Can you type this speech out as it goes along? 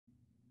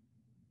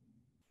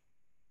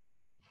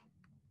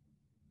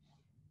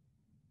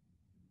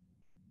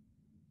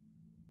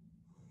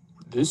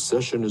This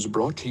session is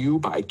brought to you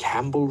by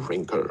Campbell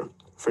Rinker.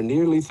 For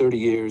nearly 30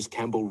 years,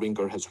 Campbell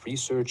Rinker has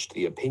researched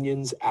the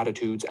opinions,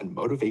 attitudes, and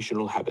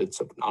motivational habits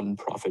of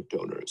nonprofit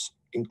donors,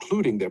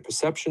 including their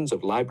perceptions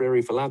of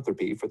library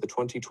philanthropy for the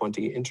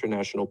 2020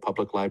 International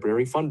Public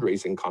Library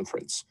Fundraising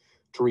Conference.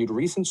 To read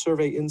recent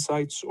survey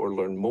insights or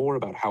learn more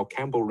about how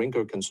Campbell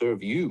Rinker can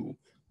serve you,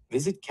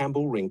 visit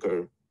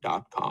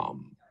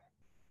campbellrinker.com.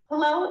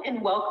 Hello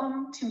and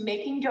welcome to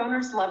Making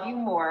Donors Love You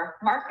More,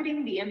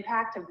 Marketing the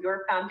Impact of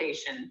Your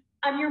Foundation.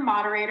 I'm your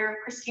moderator,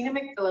 Christina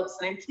McPhillips,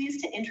 and I'm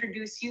pleased to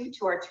introduce you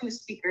to our two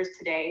speakers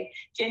today,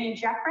 Jenny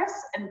Jeffress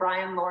and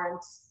Brian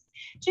Lawrence.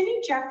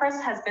 Jenny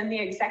Jeffress has been the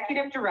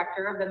Executive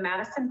Director of the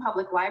Madison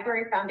Public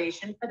Library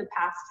Foundation for the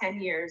past 10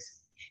 years.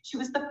 She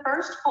was the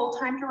first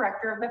full-time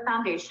director of the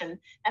foundation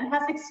and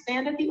has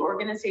expanded the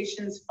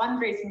organization's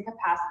fundraising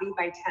capacity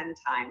by 10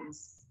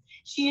 times.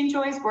 She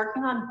enjoys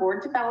working on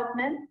board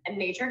development and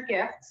major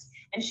gifts,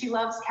 and she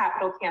loves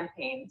capital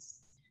campaigns.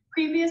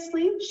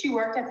 Previously, she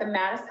worked at the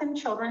Madison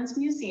Children's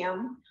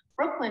Museum,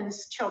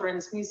 Brooklyn's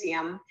Children's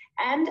Museum,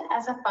 and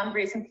as a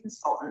fundraising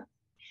consultant.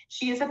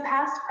 She is a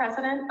past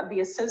president of the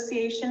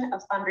Association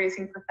of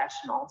Fundraising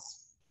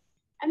Professionals.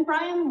 And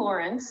Brian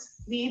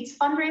Lawrence leads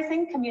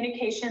fundraising,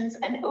 communications,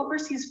 and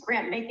oversees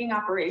grant-making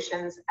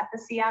operations at the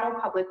Seattle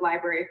Public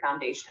Library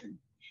Foundation.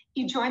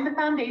 He joined the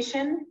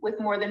foundation with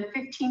more than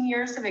 15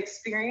 years of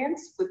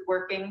experience with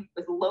working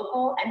with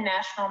local and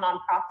national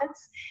nonprofits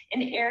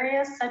in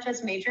areas such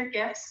as major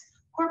gifts,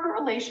 corporate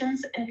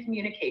relations, and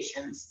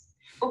communications.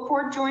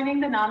 Before joining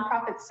the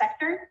nonprofit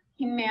sector,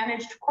 he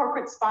managed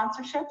corporate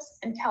sponsorships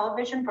and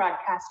television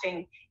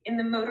broadcasting in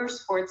the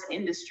motorsports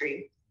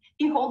industry.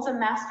 He holds a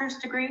master's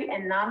degree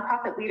in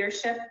nonprofit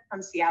leadership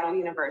from Seattle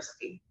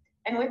University.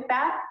 And with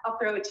that, I'll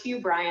throw it to you,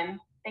 Brian.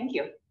 Thank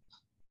you.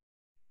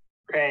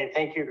 Great,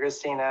 thank you,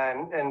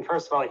 Christina. And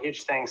first of all, a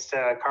huge thanks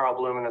to Carl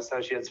Bloom and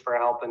Associates for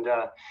helping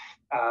to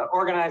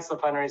organize the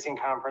fundraising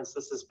conference.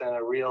 This has been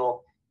a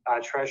real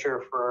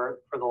treasure for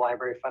the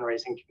library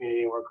fundraising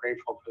community. We're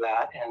grateful for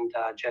that. And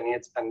Jenny,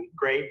 it's been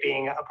great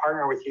being a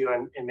partner with you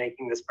in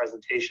making this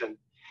presentation.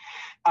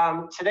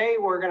 Today,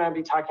 we're going to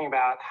be talking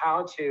about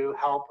how to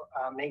help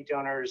make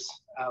donors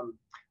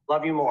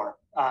love you more.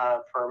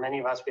 For many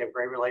of us, we have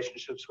great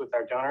relationships with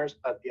our donors,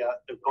 but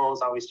the goal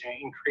is always to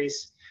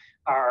increase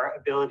our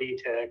ability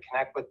to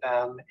connect with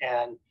them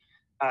and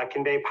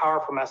convey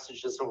powerful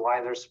messages of why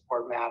their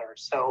support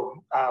matters. So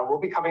we'll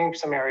be covering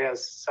some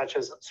areas such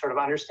as sort of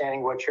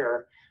understanding what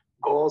your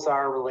goals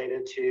are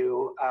related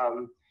to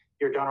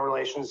your donor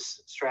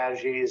relations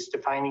strategies,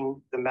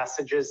 defining the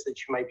messages that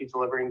you might be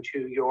delivering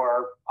to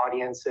your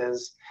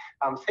audiences,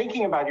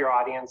 thinking about your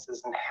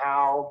audiences and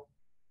how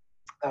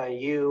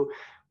you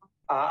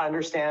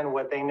understand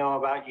what they know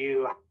about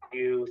you,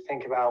 you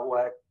think about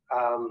what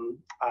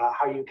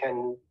how you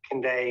can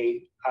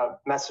convey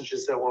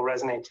messages that will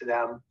resonate to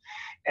them.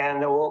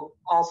 And then we'll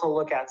also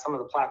look at some of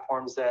the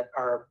platforms that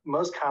are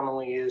most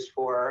commonly used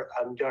for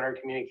donor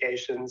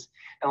communications.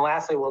 And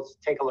lastly, we'll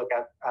take a look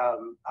at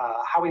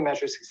how we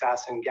measure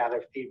success and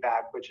gather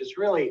feedback, which is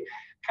really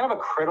kind of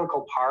a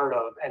critical part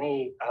of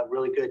any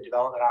really good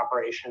development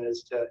operation,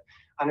 is to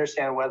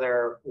understand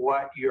whether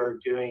what you're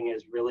doing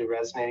is really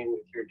resonating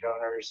with your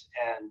donors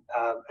and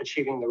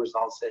achieving the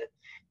results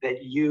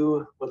that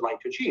you would like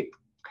to achieve.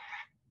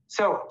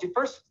 So the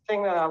first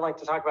thing that I'd like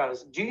to talk about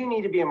is, do you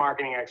need to be a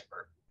marketing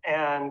expert?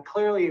 And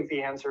clearly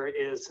the answer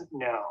is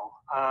no.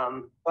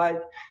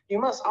 But you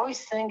must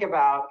always think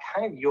about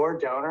kind of your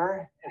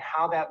donor and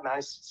how that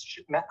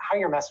how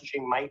your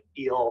messaging might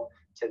feel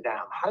to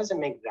them. How does it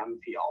make them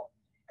feel?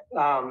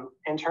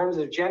 In terms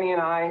of Jenny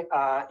and I,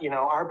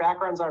 our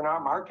backgrounds are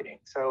not marketing.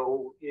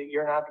 So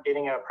you're not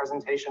getting a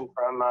presentation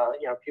from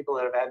people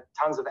that have had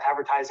tons of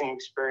advertising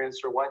experience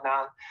or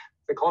whatnot.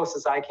 The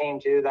closest I came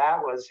to that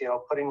was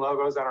putting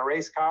logos on a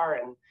race car,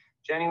 and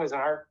Jenny was an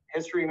art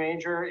history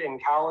major in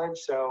college.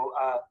 So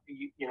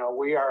we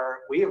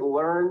have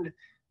learned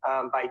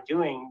by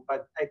doing.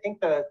 But I think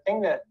the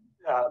thing that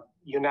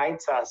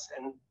unites us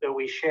and that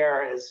we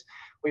share is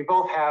we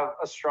both have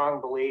a strong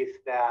belief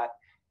that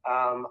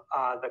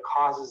the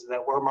causes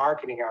that we're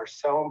marketing are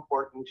so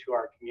important to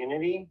our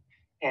community,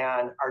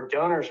 and our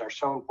donors are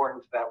so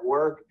important to that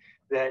work,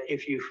 that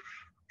if you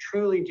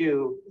truly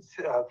do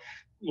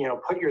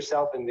put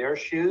yourself in their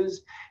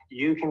shoes,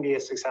 you can be a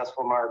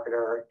successful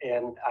marketer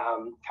in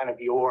kind of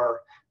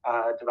your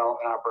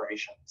development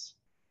operations.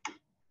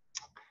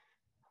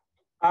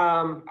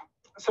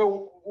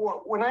 So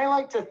when I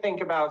like to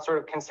think about sort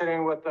of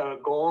considering what the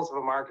goals of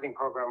a marketing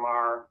program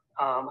are,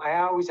 I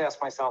always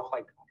ask myself,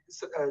 like,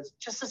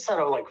 just a set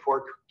of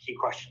 4 key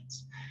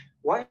questions.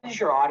 What does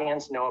your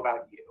audience know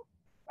about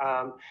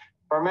you?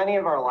 For many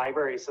of our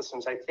library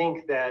systems, I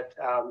think that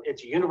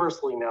it's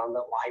universally known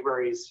that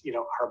libraries,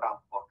 are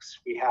about books.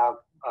 We have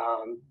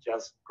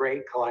just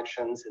great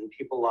collections and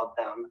people love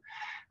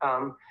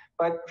them.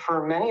 But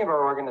for many of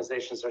our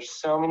organizations, there's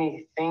so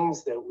many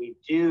things that we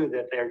do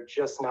that they're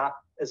just not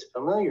as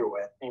familiar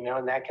with,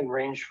 and that can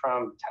range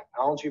from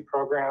technology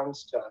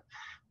programs to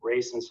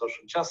race and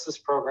social justice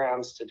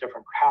programs to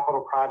different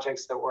capital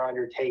projects that we're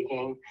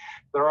undertaking.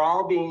 They're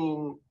all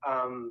being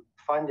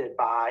funded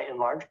by, in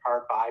large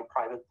part, by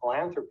private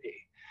philanthropy.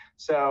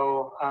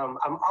 So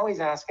I'm always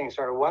asking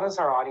sort of, what does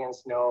our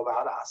audience know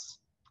about us?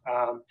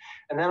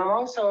 And then I'm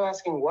also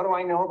asking, what do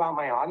I know about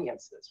my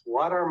audiences?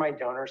 What are my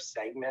donor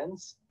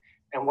segments?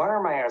 And what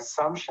are my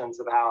assumptions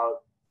about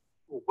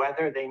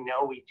whether they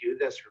know we do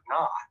this or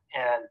not?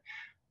 And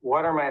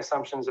what are my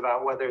assumptions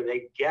about whether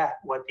they get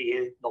what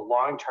the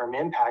long-term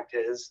impact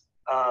is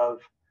of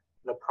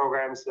the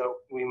programs that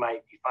we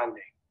might be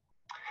funding?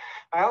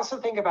 I also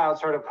think about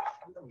sort of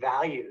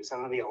values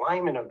and the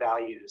alignment of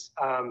values,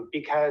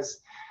 because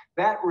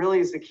that really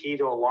is the key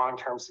to a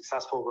long-term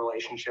successful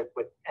relationship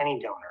with any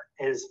donor,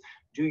 is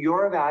do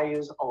your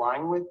values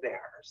align with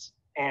theirs?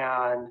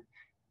 And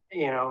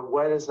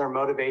what is their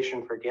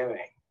motivation for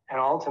giving? And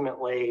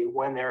ultimately,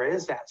 when there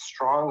is that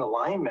strong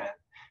alignment,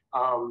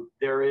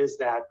 there is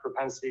that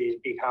propensity to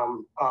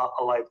become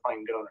a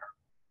lifetime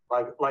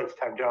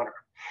donor.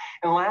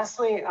 And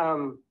lastly,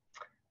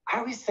 I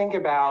always think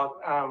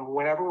about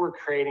whenever we're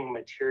creating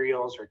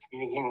materials or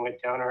communicating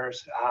with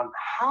donors,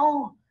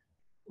 how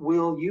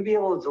will you be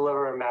able to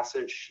deliver a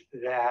message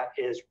that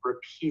is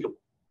repeatable?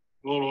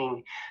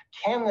 Meaning,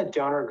 can the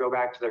donor go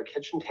back to their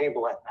kitchen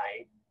table at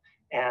night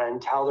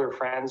and tell their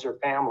friends or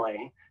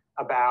family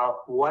about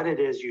what it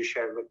is you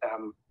shared with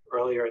them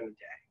earlier in the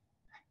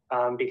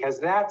day? Because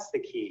that's the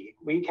key.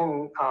 We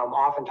can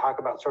often talk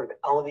about sort of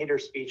elevator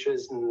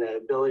speeches and the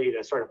ability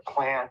to sort of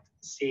plant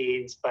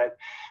seeds, but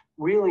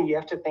really you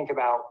have to think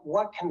about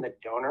what can the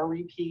donor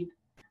repeat,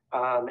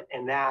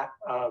 and that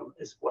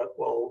is what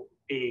will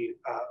be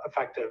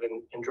effective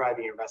in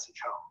driving your message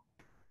home.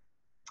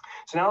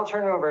 So now I'll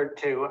turn it over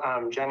to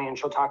Jenny, and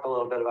she'll talk a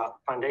little bit about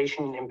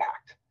foundation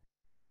impact.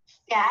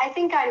 Yeah, I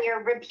think on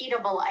your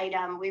repeatable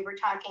item, we were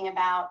talking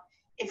about,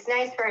 it's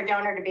nice for a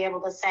donor to be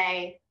able to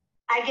say,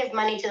 I give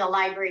money to the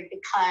library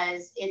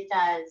because it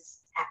does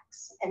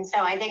X. And so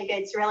I think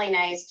it's really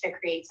nice to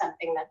create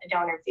something that the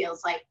donor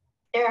feels like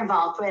they're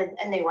involved with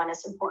and they want to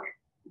support.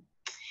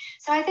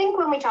 So I think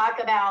when we talk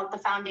about the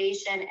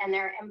foundation and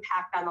their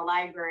impact on the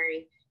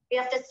library, we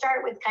have to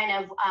start with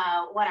kind of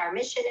what our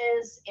mission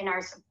is in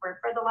our support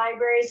for the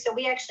library. So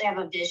we actually have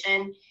a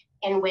vision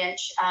in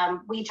which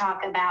we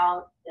talk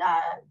about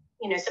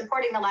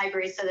supporting the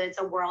library so that it's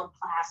a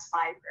world-class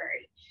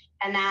library.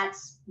 And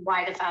that's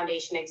why the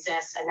foundation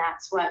exists, and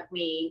that's what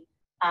we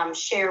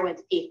share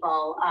with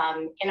people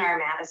in our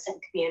Madison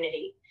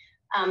community.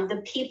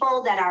 The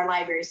people that our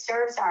library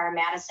serves are our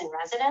Madison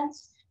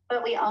residents,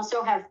 but we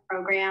also have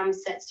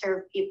programs that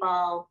serve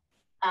people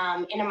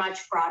in a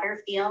much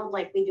broader field,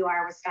 like we do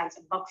our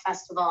Wisconsin Book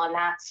Festival, and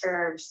that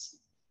serves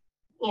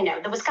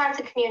the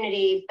Wisconsin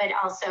community, but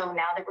also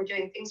now that we're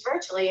doing things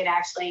virtually, it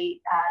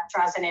actually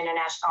draws an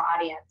international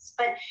audience.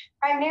 But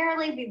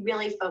primarily, we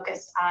really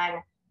focus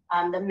on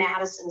the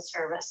Madison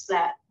service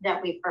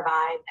that we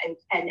provide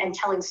and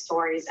telling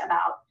stories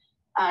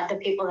about the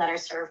people that are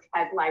served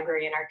by the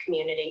library in our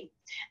community.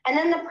 And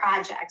then the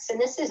projects, and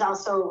this is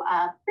also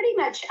pretty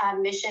much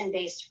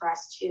mission-based for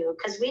us too,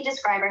 because we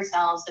describe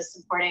ourselves as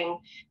supporting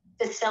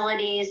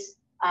facilities,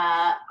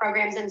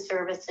 programs and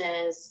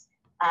services,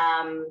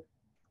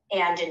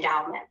 and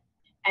endowment.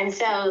 And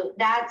so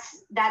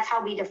that's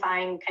how we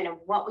define kind of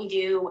what we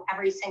do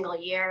every single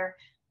year.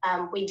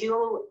 We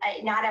do,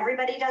 not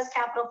everybody does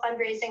capital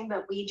fundraising,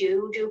 but we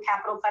do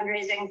capital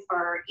fundraising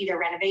for either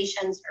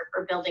renovations or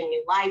for building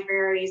new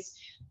libraries.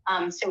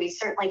 So we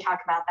certainly talk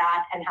about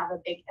that and have a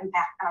big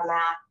impact on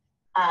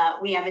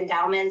that. We have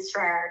endowments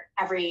for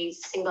every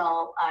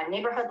single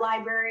neighborhood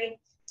library.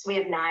 So we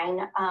have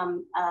 9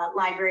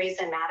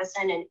 libraries in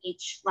Madison, and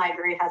each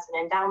library has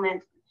an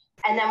endowment.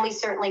 And then we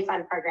certainly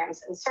fund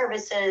programs and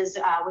services,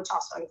 which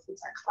also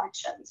includes our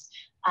collections.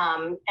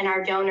 And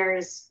our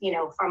donors,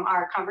 from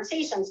our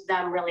conversations with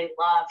them, really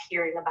love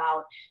hearing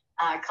about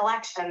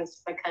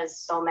collections because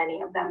so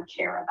many of them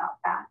care about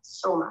that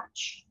so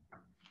much.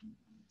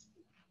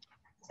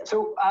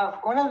 So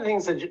one of the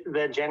things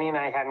that Jenny and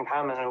I had in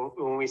common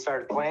when we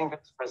started planning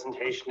this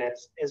presentation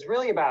is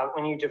really about,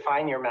 when you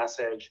define your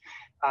message,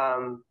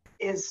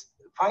 is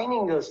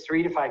finding those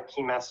 3 to 5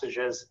 key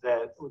messages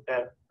that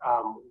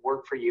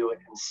work for you and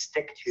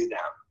stick to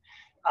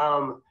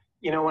them.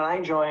 When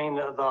I joined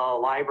the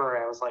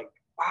library, I was like,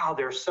 wow,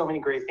 there's so many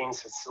great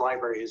things that the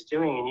library is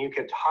doing, and you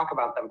could talk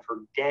about them for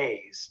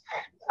days.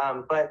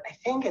 But I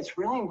think it's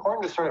really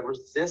important to sort of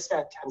resist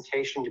that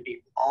temptation to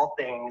be all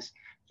things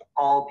to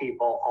all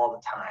people all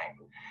the time,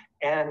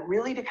 and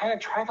really to kind of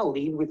try to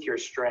lead with your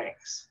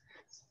strengths.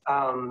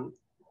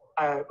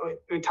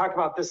 We talked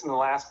about this in the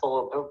last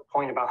bullet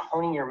point about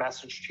honing your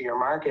message to your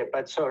market,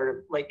 but sort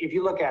of like if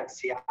you look at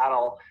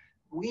Seattle,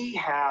 we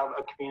have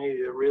a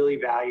community that really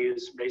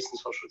values race and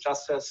social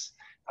justice.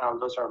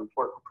 Those are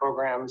important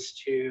programs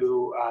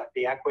to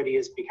the equity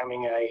is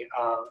becoming a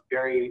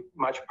very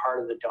much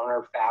part of the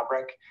donor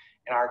fabric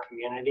in our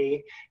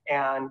community.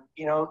 And,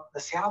 you know, the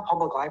Seattle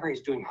Public Library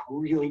is doing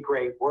really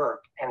great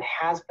work and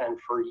has been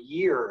for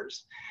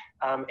years.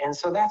 And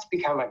so that's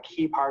become a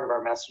key part of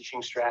our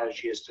messaging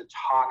strategy, is to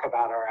talk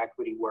about our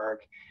equity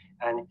work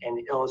and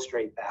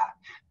illustrate that.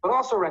 But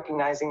also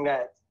recognizing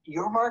that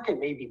your market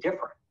may be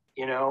different.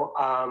 You know,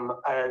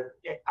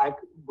 I've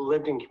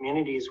lived in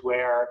communities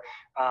where,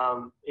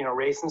 you know,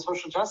 race and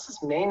social justice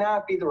may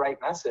not be the right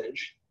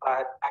message,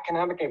 but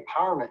economic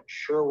empowerment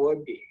sure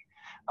would be.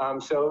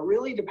 So it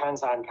really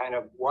depends on kind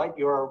of what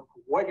your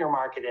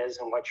market is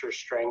and what your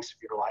strengths of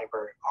your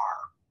library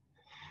are.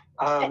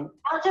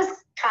 I'll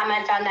just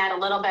comment on that a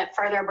little bit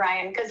further,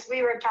 Brian, because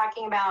we were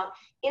talking about,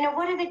 you know,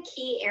 what are the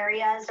key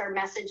areas or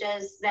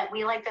messages that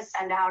we like to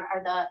send out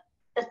are the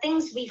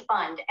things we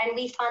fund, and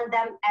we fund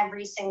them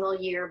every single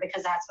year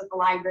because that's what the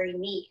library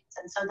needs.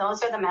 And so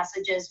those are the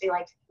messages we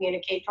like to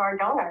communicate to our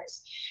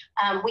donors.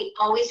 We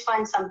always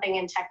fund something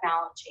in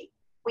technology.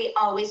 We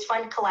always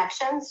fund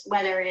collections,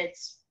 whether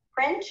it's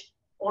print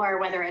or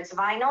whether it's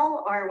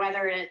vinyl or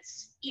whether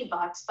it's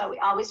ebooks, but we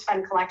always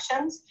fund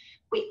collections.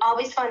 We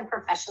always fund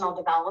professional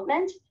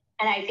development.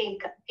 And I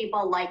think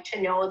people like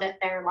to know that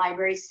their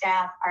library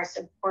staff are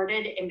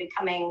supported in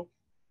becoming,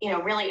 you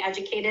know, really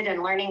educated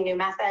and learning new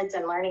methods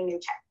and learning new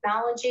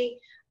technology.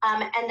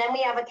 And then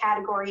we have a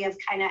category of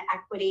kind of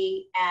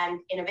equity and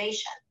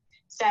innovation.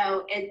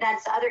 So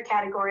that's the other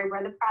category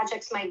where the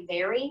projects might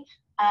vary,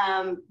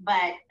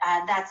 but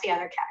that's the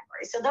other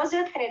category. So those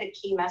are kind of the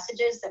key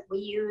messages that we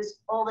use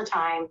all the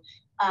time.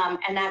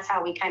 And that's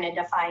how we kind of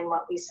define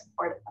what we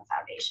support at the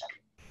foundation.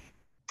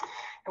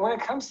 And when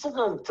it comes to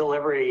the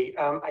delivery,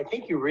 I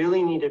think you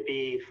really need to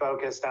be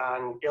focused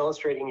on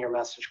illustrating your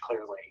message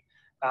clearly.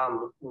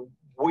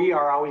 We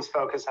are always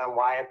focused on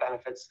why it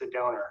benefits the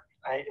donor.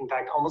 In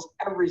fact, almost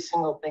every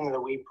single thing that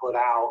we put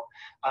out,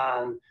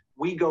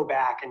 we go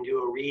back and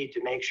do a read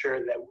to make sure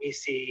that we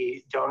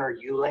see donor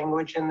you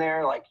language in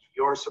there, like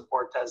your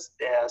support does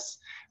this.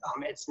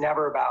 It's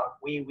never about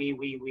we.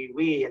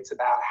 It's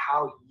about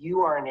how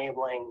you are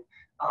enabling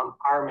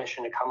our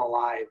mission to come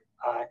alive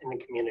in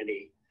the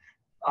community.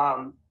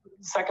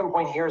 Second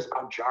point here is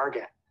about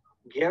jargon.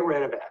 Get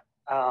rid of it.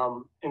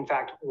 In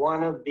fact,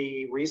 one of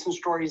the recent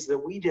stories that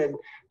we did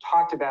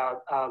talked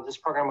about this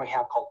program we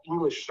have called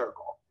English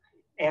Circle.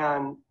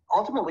 And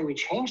ultimately we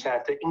changed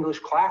that to English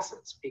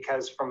classes,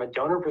 because from a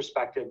donor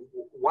perspective,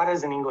 what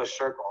is an English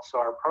circle? So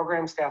our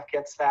program staff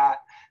gets that,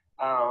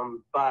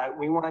 but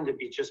we wanted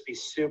to just be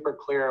super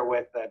clear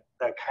with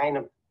the kind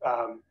of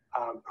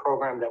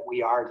program that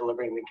we are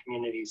delivering in the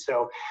community.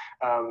 So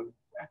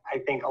I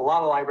think a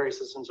lot of library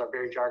systems are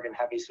very jargon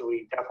heavy, so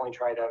we definitely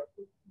try to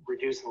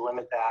reduce and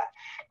limit that.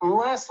 And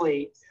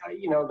lastly,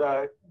 you know,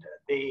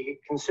 the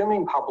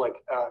consuming public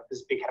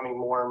is becoming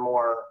more and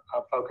more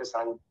focused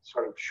on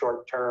sort of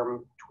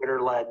short-term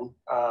Twitter-led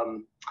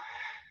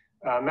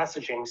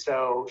messaging.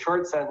 So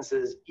short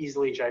sentences,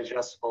 easily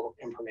digestible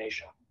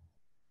information.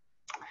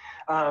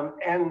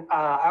 And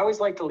I always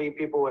like to leave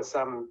people with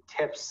some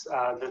tips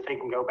that they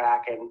can go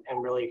back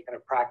and really kind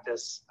of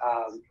practice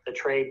the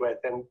trade with.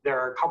 And there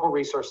are a couple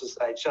resources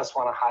that I just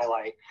want to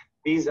highlight.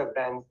 These have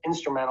been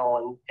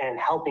instrumental in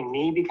helping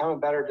me become a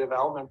better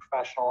development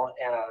professional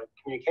and a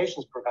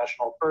communications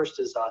professional. First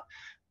is a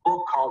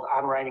book called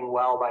On Writing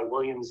Well by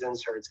William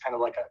Zinsser. It's kind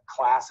of like a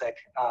classic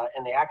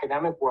in the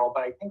academic world,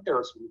 but I think there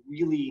are some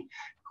really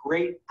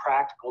great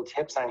practical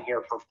tips on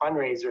here for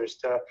fundraisers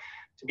to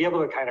be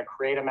able to kind of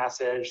create a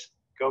message,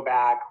 go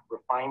back,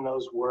 refine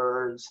those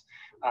words,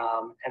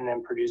 and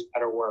then produce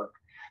better work.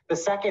 The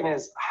second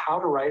is How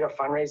to Write a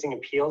Fundraising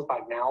Appeals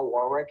by Mal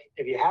Warwick.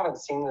 If you haven't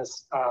seen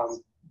this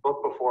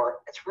book before,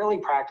 it's really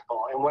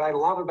practical. And what I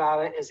love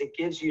about it is it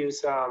gives you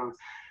some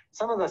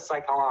of the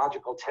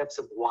psychological tips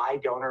of why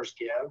donors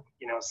give.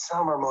 You know,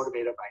 some are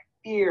motivated by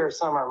fear,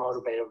 some are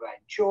motivated by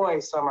joy,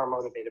 some are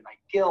motivated by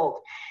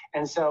guilt.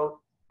 And so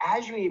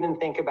as you even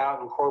think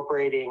about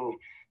incorporating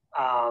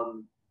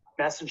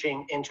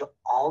messaging into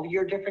all of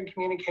your different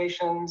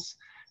communications,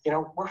 you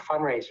know, we're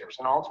fundraisers,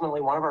 and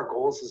ultimately one of our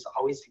goals is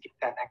always to get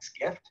that next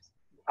gift.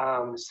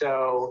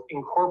 So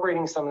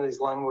incorporating some of these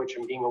language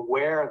and being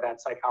aware of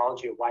that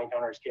psychology of why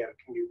donors give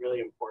can be really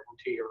important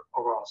to your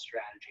overall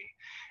strategy.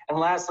 And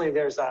lastly,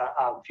 there's a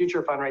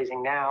Future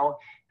Fundraising Now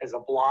as a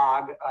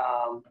blog.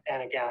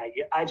 And again,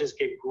 I just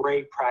give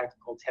great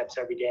practical tips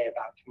every day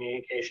about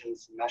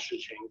communications and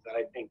messaging that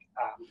I think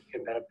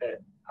can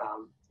benefit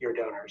your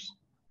donors.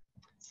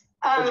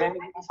 So Jamie,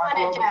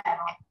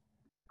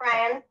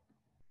 Brian?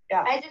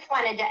 Yeah. I just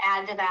wanted to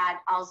add to that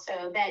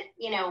also that,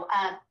 you know,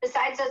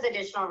 besides those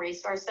additional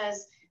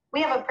resources,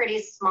 we have a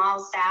pretty small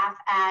staff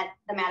at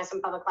the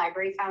Madison Public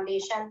Library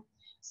Foundation.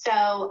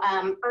 So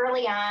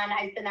early on,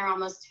 I've been there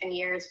almost 10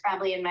 years,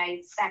 probably in my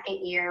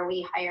second year,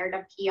 we hired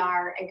a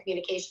PR and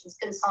communications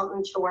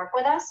consultant to work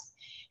with us.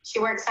 She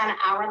works on an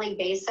hourly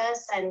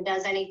basis and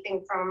does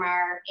anything from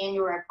our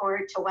annual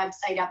report to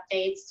website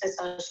updates to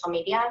social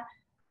media.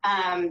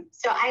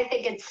 So I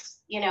think it's,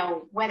 you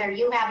know, whether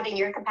you have it in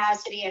your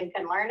capacity and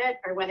can learn it,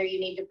 or whether you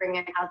need to bring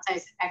in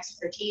outside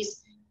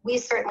expertise, we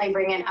certainly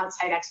bring in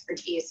outside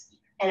expertise.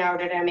 in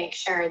order to make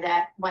sure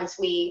that once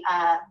we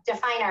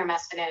define our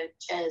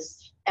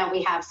messages, that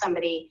we have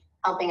somebody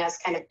helping us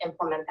kind of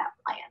implement that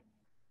plan.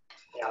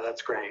 Yeah,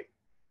 that's great.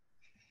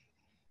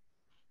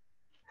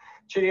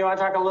 Judy, you want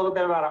to talk a little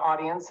bit about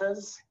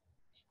audiences?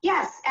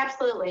 Yes,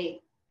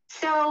 absolutely.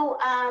 So,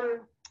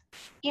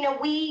 you know,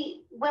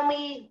 when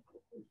we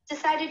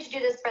decided to do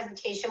this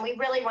presentation, we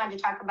really wanted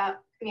to talk about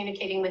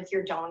communicating with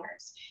your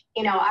donors.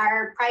 You know,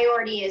 our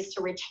priority is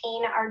to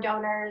retain our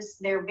donors.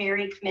 They're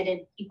very committed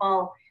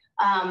people.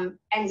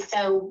 And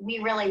so we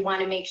really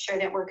want to make sure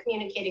that we're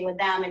communicating with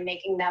them and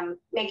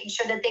making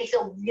sure that they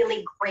feel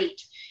really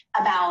great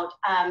about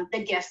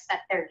the gifts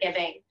that they're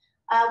giving.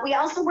 We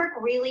also work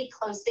really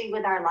closely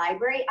with our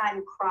library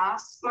on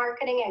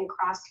cross-marketing and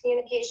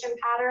cross-communication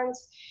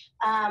patterns,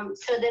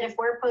 so that if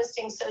we're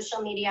posting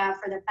social media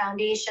for the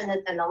foundation, that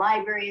then the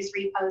library is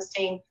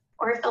reposting,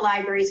 or if the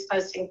library is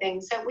posting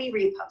things, that we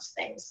repost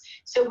things.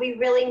 So we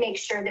really make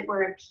sure that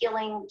we're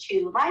appealing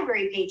to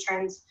library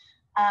patrons,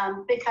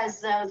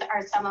 because those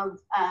are some of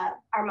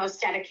our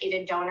most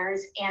dedicated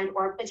donors and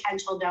or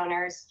potential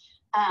donors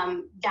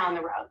down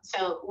the road.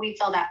 So we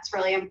feel that's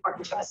really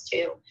important to us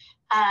too.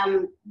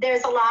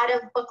 There's a lot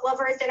of book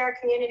lovers in our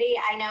community.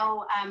 I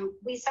know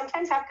we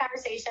sometimes have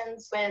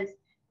conversations with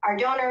our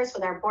donors,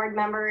 with our board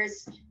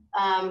members,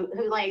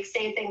 who like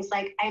say things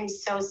like, I'm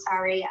so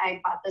sorry I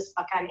bought this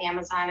book on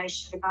Amazon. I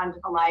should have gone to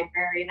the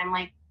library. And I'm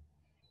like,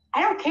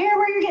 I don't care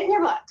where you're getting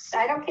your books.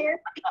 I don't care.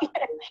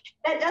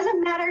 That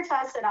doesn't matter to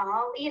us at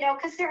all, you know,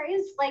 because there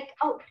is like,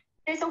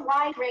 there's a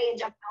wide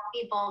range of how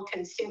people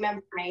consume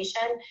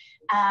information.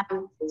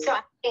 So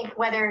I think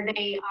whether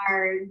they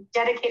are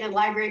dedicated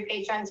library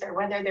patrons or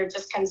whether they're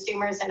just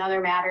consumers in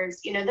other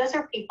matters, you know, those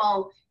are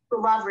people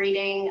who love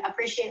reading,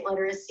 appreciate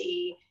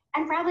literacy,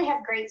 and probably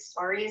have great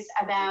stories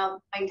about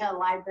going to the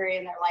library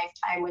in their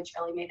lifetime, which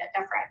really made a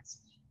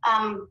difference.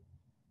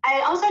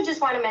 I also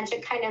just want to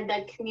mention kind of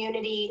the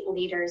community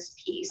leaders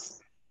piece.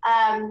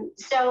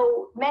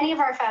 So many of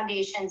our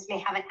foundations may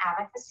have an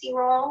advocacy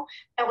role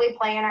that we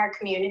play in our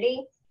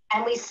community,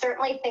 and we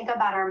certainly think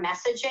about our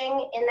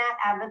messaging in that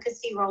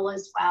advocacy role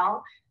as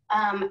well.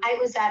 I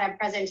was at a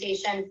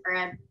presentation for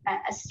a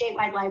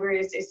statewide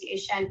library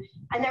association,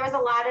 and there was a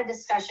lot of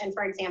discussion,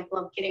 for example,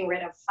 of getting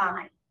rid of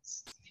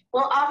fines.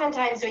 Well,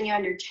 oftentimes when you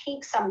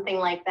undertake something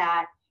like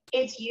that,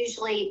 it's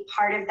usually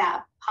part of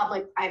that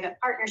public-private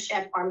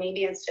partnership, or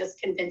maybe it's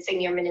just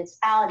convincing your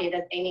municipality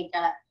that they need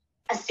to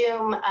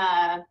assume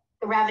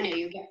the revenue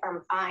you get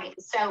from fines.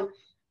 So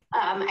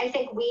I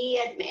think we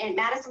at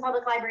Madison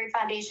Public Library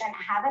Foundation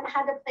haven't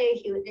had to play a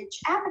huge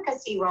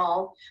advocacy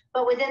role,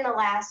 but within the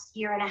last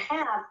year and a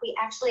half, we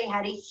actually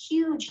had a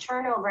huge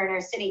turnover in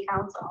our city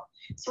council.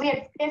 So we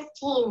had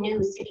 15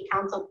 new city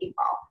council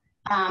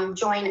people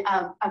join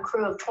a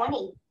crew of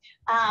 20.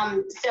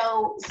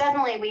 So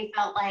suddenly we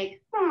felt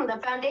like, the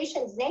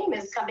foundation's name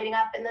is coming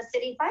up in the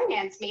city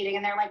finance meeting.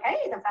 And they're like,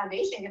 hey, the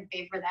foundation can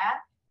pay for that.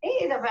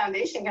 Hey, the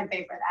foundation can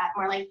pay for that.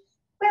 And we're like,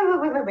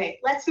 wait.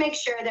 Let's make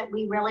sure that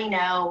we really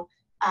know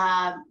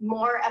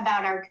more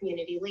about our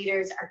community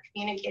leaders, are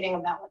communicating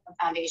about what the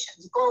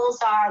foundation's goals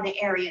are, the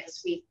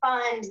areas we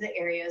fund, the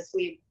areas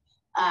we've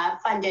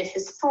funded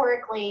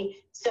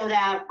historically, so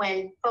that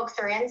when folks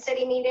are in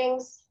city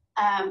meetings,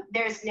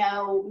 there's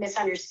no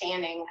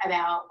misunderstanding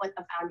about what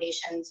the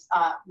foundation's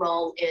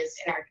role is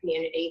in our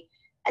community.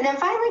 And then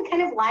finally,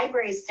 kind of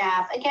library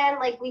staff. Again,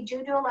 like we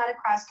do a lot of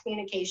cross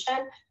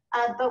communication,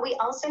 but we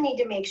also need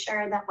to make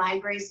sure that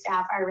library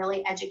staff are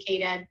really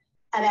educated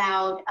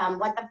about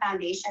what the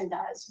foundation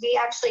does. We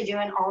actually do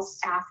an all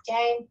staff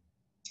day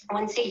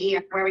once a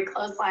year where we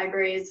close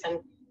libraries and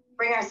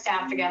bring our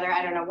staff together.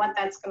 I don't know what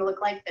that's going to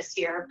look like this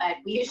year, but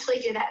we usually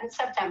do that in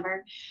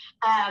September.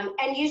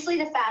 And usually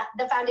the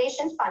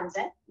foundation funds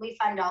it. We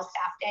fund all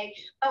staff day,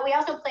 but we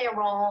also play a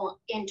role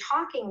in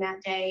talking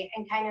that day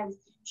and kind of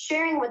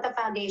sharing what the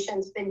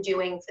foundation's been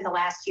doing for the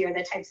last year,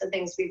 the types of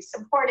things we've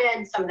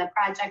supported, some of the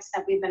projects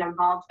that we've been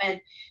involved with,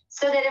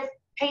 so that if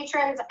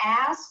patrons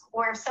ask,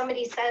 or if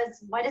somebody says,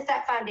 what does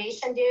that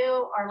foundation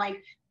do? Or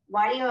like,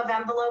 why do you have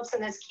envelopes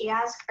in this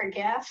kiosk for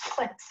gifts?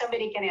 Like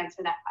somebody can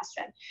answer that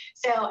question.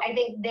 So I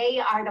think they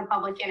are the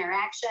public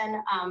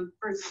interaction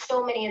for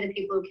so many of the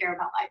people who care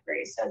about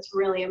libraries. So it's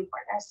really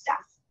important our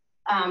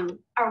staff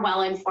are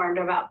well informed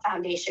about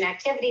foundation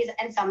activities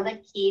and some of the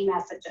key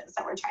messages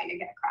that we're trying to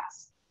get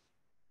across.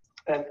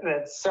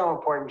 That's so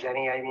important,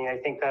 Jenny. I mean, I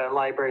think the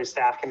library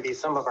staff can be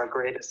some of our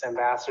greatest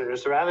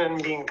ambassadors. Rather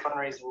than being a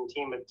fundraising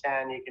team of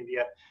 10, you can be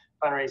a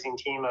fundraising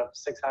team of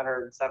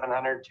 600,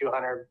 700,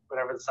 200,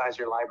 whatever the size of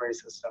your library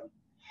system.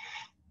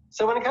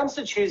 So when it comes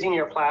to choosing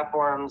your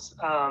platforms,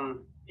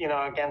 you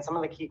know, again, some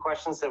of the key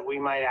questions that we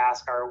might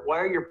ask are, what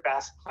are your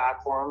best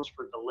platforms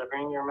for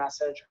delivering your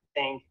message? I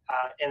think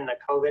in the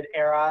COVID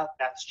era,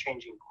 that's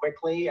changing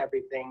quickly.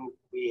 Everything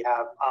we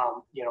have,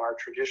 you know, our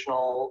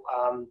traditional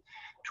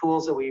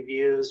tools that we've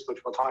used, which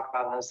we'll talk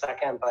about in a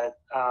second, but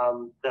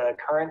the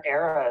current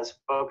era is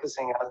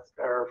focusing us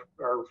or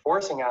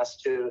forcing us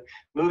to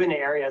move into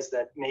areas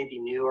that may be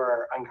new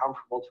or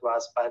uncomfortable to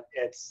us, but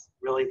it's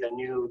really the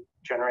new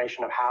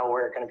generation of how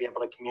we're going to be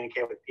able to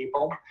communicate with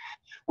people.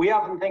 We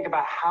often think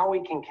about how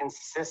we can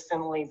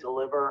consistently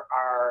deliver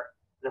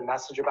the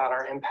message about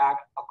our impact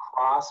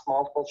across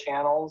multiple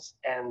channels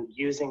and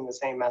using the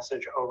same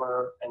message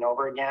over and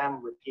over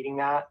again, repeating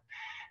that.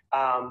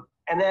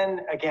 And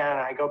then again,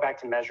 I go back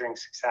to measuring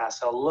success.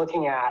 So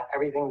looking at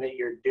everything that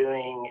you're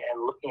doing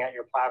and looking at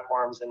your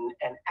platforms and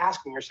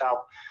asking yourself,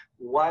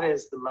 what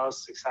is the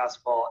most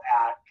successful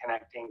at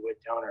connecting with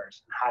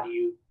donors? And how do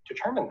you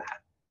determine that?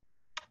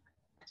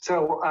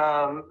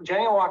 So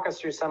Jenny will walk us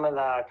through some of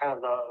the kind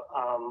of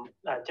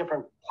the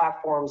different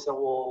platforms that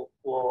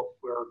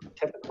we're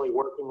typically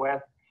working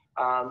with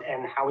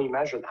and how we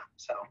measure them.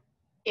 So.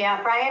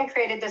 Yeah, Brian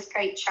created this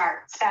great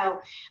chart.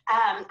 So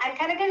I'm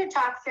kind of going to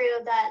talk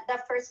through the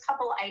first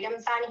couple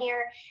items on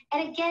here.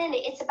 And again,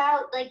 it's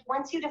about like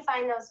once you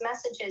define those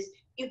messages,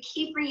 you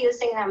keep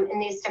reusing them in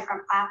these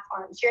different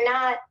platforms. You're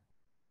not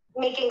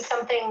making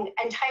something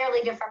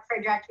entirely different for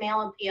direct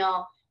mail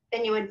appeal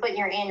than you would put in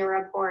your annual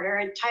report, or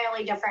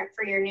entirely different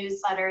for your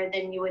newsletter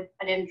than you would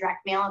put in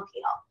direct mail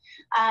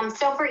appeal.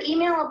 So for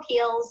email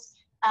appeals,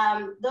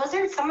 those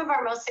are some of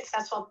our most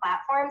successful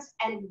platforms,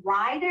 and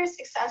why they're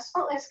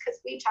successful is because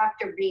we talk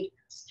to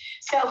readers.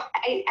 So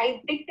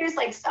I think there's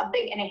like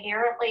something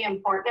inherently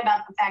important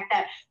about the fact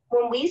that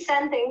when we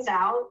send things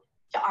out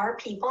to our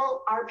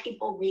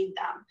people read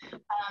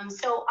them.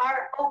 So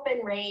our open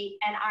rate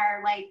and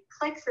our like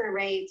click-through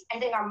rates, I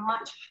think, are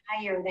much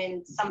higher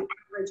than some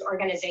average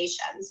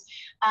organizations.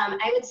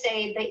 I would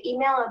say the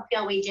email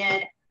appeal we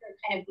did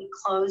kind of be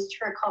closed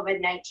for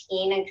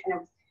COVID-19 and kind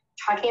of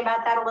talking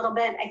about that a little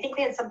bit. I think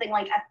we had something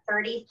like a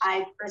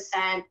 35%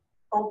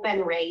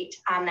 open rate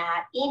on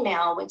that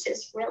email, which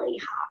is really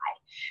high.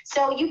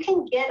 So you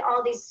can get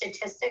all these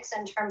statistics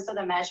in terms of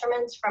the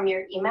measurements from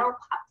your email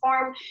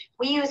platform.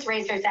 We use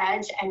Razor's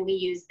Edge, and we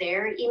use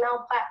their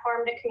email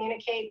platform to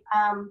communicate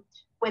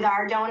with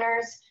our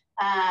donors.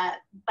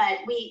 But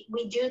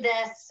we do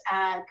this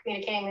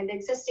communicating with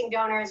existing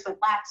donors, with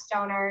lapsed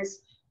donors,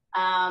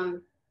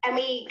 and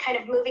we kind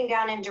of moving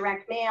down in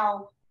direct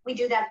mail. We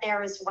do that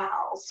there as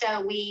well.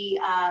 So we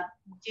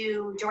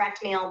do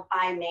direct mail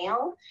by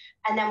mail,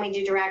 and then we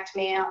do direct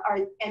mail,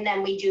 and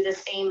then we do the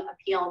same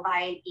appeal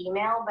by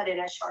email, but in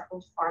a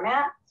shortened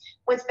format.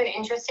 What's been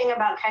interesting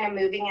about kind of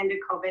moving into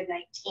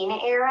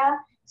COVID-19 era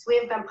is we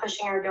have been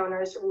pushing our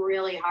donors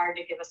really hard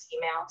to give us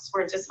emails.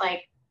 We're just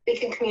like, we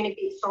can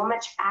communicate so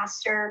much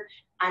faster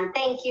on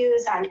thank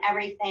yous, on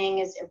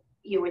everything, as if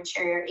you would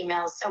share your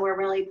emails. So we're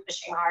really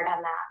pushing hard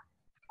on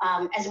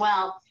that as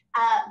well.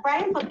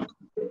 Brian put in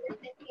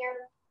here,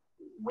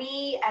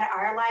 we at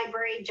our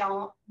library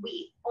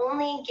we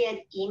only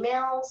get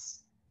emails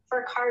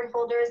for card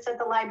holders that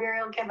the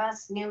library will give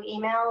us, new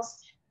emails.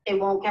 They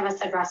won't give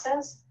us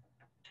addresses.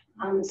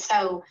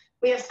 So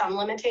we have some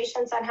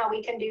limitations on how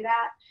we can do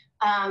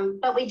that.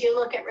 But we do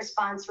look at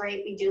response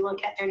rate. We do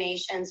look at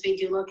donations. We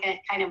do look at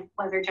kind of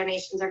whether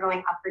donations are going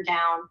up or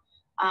down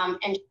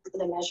and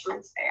the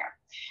measurements there.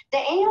 The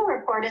annual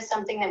report is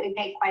something that we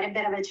pay quite a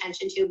bit of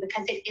attention to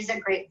because it is a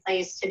great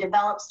place to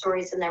develop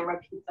stories and then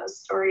repeat those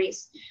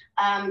stories.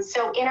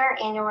 So in our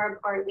annual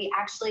report, we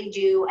actually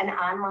do an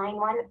online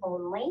one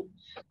only,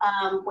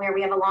 where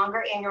we have a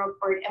longer annual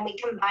report and we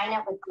combine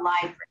it with the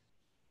library.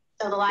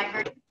 So the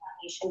library and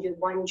the foundation do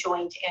one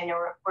joint annual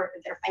report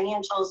with their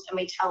financials, and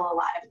we tell a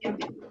lot of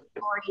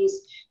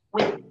stories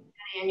with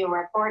the annual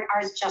report.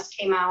 Ours just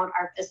came out.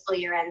 Our fiscal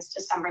year ends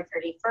December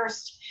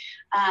 31st.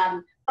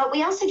 But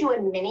we also do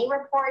a mini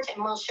report,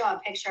 and we'll show a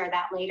picture of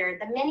that later.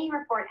 The mini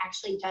report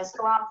actually does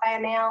go out via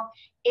mail.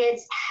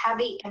 It's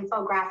heavy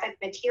infographic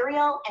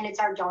material, and it's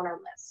our donor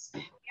list.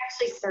 We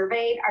actually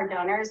surveyed our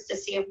donors to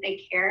see if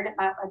they cared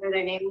about whether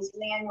their name was in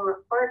the annual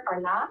report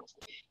or not.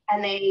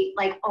 And they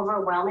like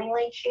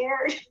overwhelmingly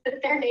cared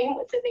that their name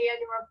was in the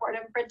annual report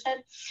and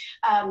printed.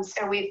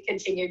 So we've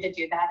continued to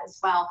do that as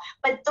well.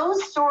 But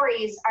those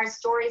stories are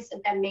stories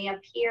that then may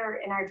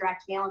appear in our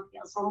direct mail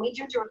appeals. When we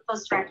do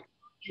those direct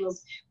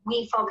appeals,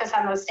 we focus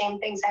on those same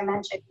things I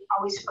mentioned. We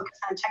always focus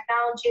on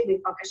technology,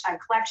 we focus on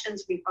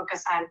collections, we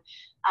focus on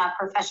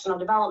professional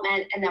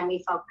development, and then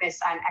we focus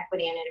on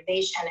equity and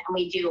innovation. And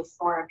we do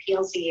 4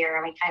 appeals a year,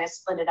 and we kind of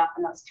split it up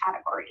in those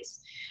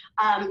categories.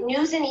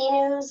 News and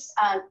e-news,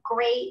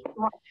 great,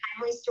 more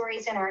timely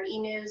stories in our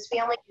e-news.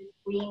 We only do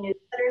 3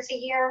 newsletters a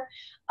year.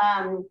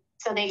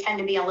 So they tend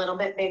to be a little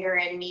bit bigger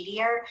and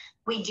meatier.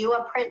 We do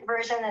a print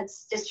version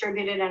that's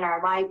distributed in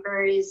our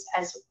libraries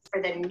as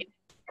for the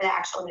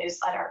actual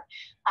newsletter.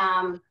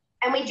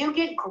 And we do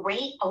get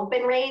great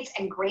open rates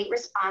and great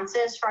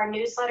responses for our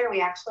newsletter.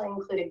 We actually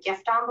include a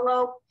gift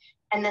envelope,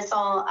 and this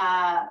will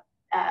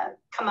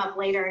come up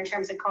later in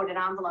terms of coded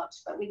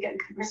envelopes, but we get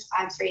good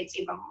response rates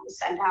even when we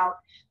send out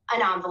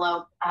an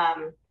envelope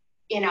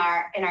in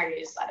our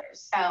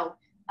newsletters. So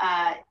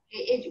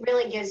it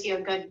really gives you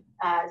a good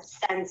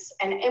sense.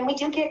 And we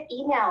do get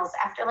emails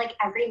after like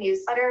every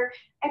newsletter.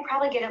 I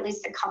probably get at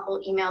least a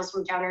couple emails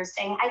from donors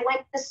saying, I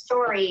like the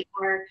story,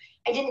 or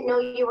I didn't know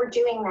you were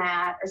doing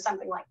that, or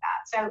something like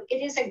that. So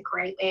it is a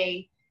great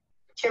way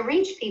to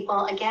reach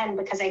people, again,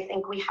 because I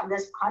think we have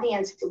this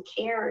audience who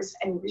cares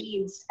and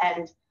reads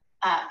and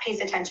pays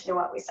attention to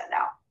what we send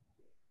out.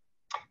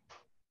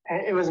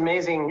 It was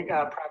amazing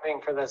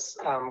prepping for this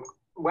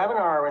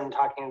webinar and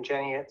talking to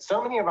Jenny.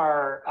 So many of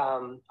our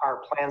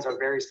plans are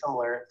very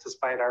similar,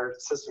 despite our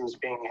systems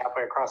being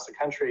halfway across the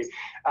country.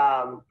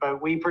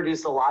 But we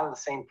produce a lot of the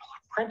same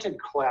printed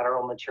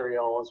collateral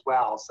material as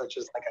well, such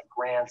as like a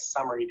grant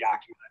summary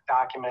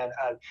document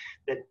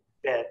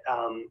that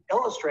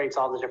illustrates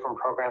all the different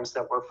programs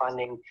that we're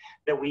funding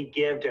that we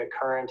give to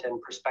current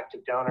and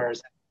prospective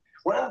donors.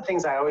 One of the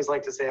things I always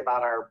like to say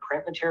about our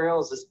print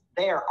materials is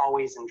they are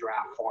always in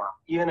draft form.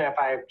 Even if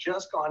I've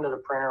just gone to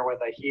the printer with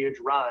a huge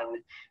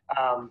run,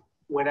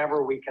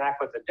 whenever we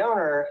connect with a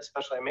donor,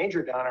 especially a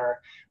major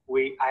donor,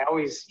 I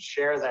always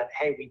share that,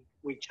 hey,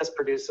 we just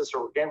produced this,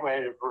 or we're getting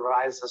ready to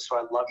revise this, so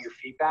I'd love your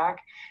feedback.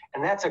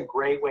 And that's a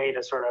great way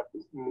to sort of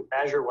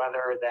measure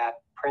whether that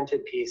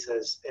printed piece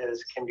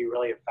can be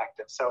really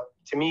effective. So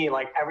to me,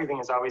 like, everything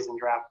is always in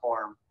draft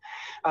form.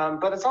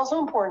 But it's also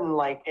important,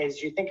 like,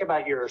 as you think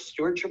about your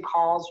stewardship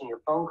calls and your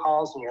phone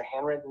calls and your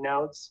handwritten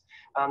notes,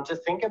 to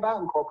think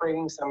about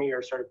incorporating some of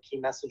your sort of key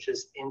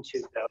messages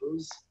into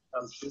those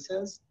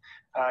pieces.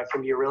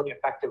 Can be a really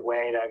effective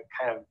way to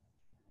kind of,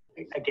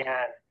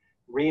 again,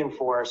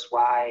 reinforce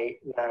why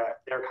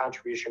their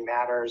contribution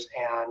matters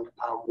and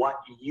what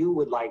you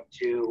would like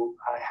to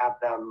have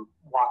them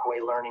walk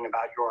away learning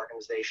about your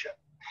organization.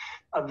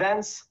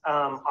 Events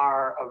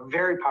are a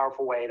very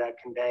powerful way to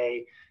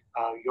convey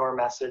your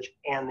message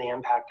and the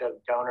impact of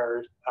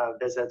donor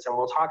visits. And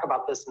we'll talk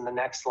about this in the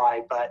next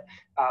slide, but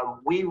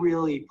we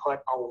really put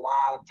a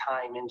lot of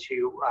time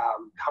into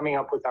coming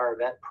up with our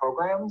event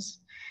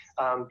programs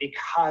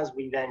because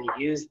we then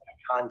use that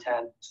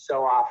content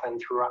so often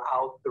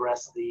throughout the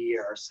rest of the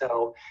year.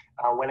 So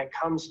when it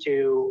comes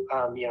to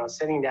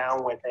sitting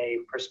down with a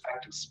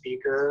prospective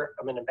speaker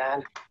of an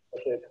event,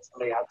 if it's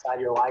somebody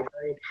outside your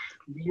library,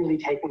 really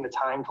taking the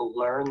time to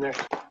learn their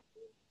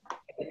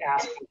and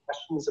asking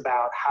questions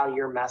about how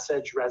your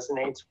message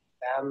resonates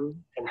with them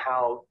and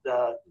how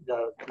the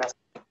message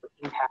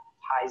impact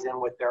ties in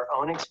with their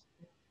own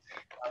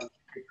experience,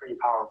 pretty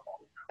powerful.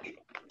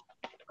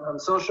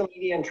 Social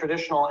media and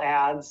traditional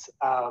ads.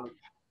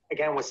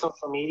 Again, with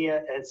social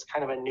media, it's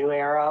kind of a new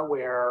era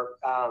where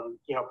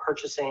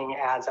purchasing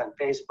ads on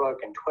Facebook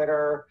and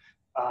Twitter,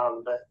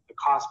 the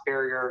cost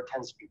barrier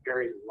tends to be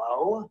very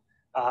low.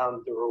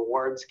 The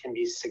rewards can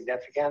be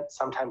significant.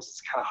 Sometimes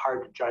it's kind of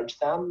hard to judge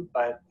them,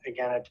 but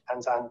again, it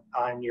depends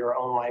on your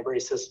own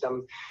library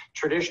system.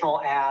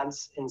 Traditional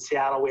ads in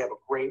Seattle, we have a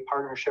great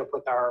partnership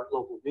with our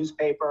local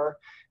newspaper,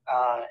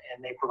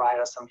 and they provide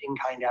us some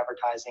in-kind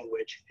advertising,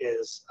 which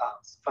is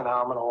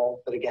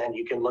phenomenal. But again,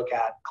 you can look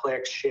at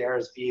clicks,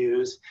 shares,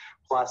 views,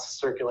 plus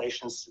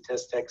circulation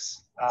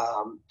statistics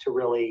to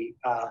really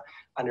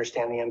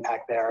understand the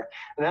impact there.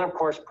 And then, of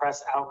course,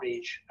 press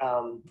outreach.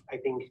 I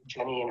think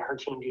Jenny and her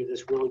team do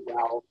this really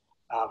well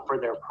for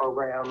their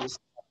programs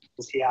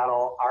in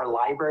Seattle. Our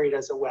library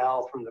does it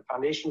well from the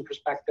foundation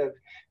perspective.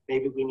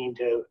 Maybe we need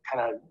to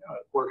kind of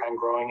work on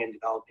growing and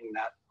developing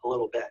that a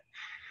little bit.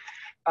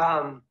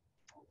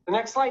 The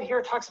next slide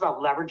here talks about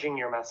leveraging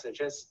your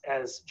message.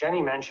 As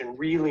Jenny mentioned,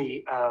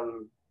 really,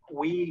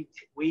 we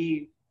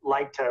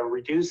like to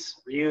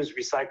reduce, reuse,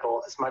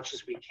 recycle as much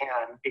as we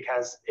can,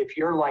 because if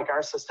you're like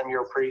our system,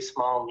 you're a pretty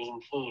small, lean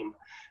team.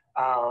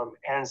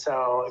 And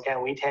so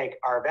again, we take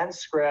our event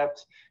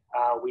script,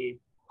 we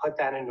put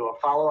that into a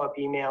follow-up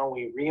email,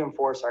 we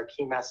reinforce our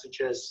key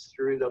messages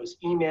through those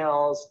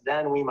emails,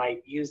 then we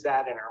might use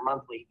that in our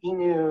monthly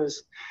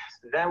e-news,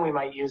 then we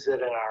might use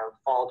it in our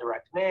fall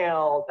direct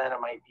mail, then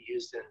it might be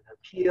used in an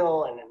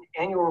appeal and an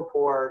annual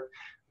report.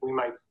 We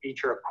might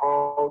feature a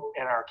quote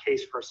in our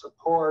case for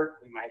support.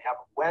 We might have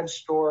a web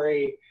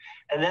story,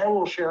 and then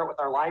we'll share it with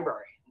our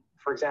library.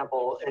 For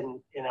example, in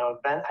an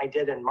event I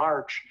did in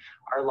March,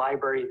 our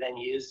library then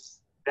used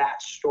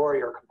that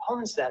story or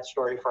components of that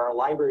story for our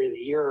Library of the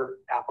Year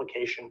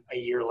application a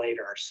year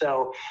later.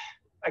 So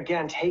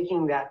again,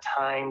 taking that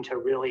time to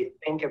really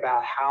think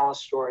about how a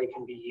story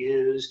can be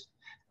used,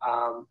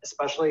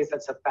 especially if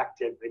it's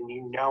effective and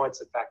you know it's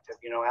effective.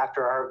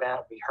 After our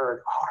event, we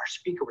heard, oh, our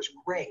speaker was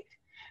great.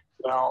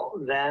 Well,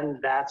 then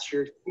that's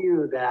your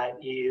cue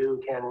that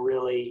you can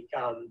really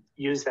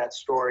use that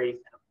story in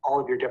all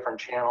of your different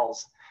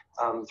channels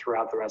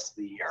throughout the rest of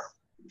the year.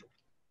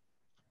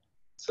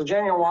 So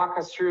Jenny will walk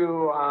us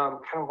through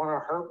kind of one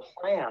of her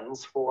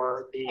plans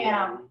for the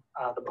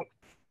book.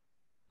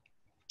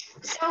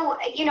 So,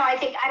 I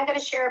think I'm going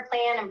to share a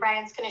plan and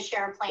Brian's going to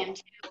share a plan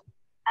too.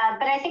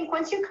 But I think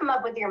once you come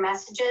up with your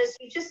messages,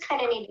 you just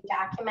kind of need to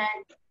document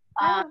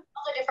all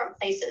the different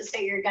places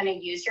that you're going to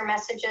use your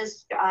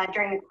messages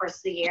during the course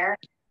of the year.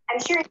 I'm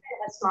sharing kind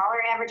of a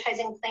smaller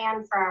advertising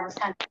plan for our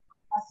Wisconsin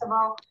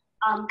Festival,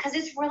 because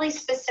it's really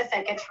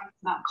specific. It talks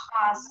about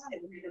costs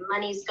and where the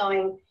money's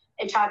going.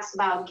 It talks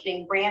about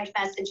getting brand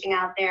messaging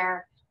out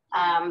there,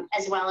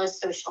 as well as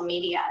social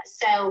media.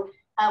 So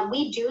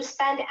we do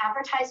spend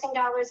advertising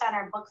dollars on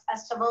our book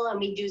festival, and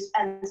we do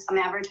spend some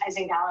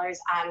advertising dollars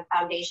on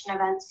foundation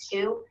events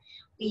too.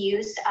 We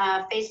use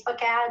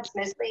Facebook ads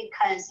mostly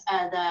because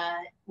the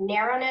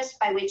narrowness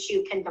by which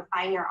you can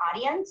define your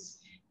audience.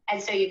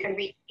 And so you can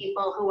reach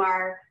people who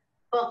are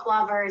book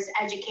lovers,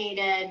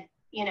 educated,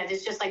 you know,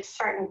 there's just like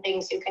certain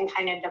things you can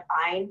kind of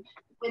define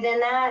within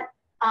that.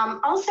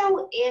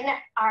 Also in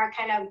our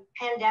kind of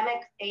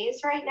pandemic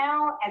phase right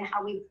now and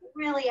how we've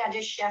really had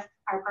to shift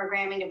our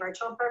programming to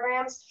virtual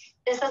programs,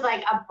 this is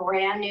like a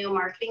brand new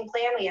marketing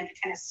plan. We had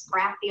to kind of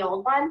scrap the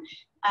old one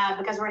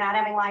because we're not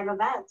having live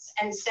events.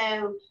 And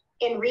so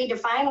in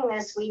redefining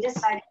this, we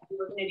decided we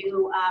were going to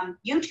do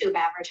YouTube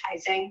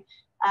advertising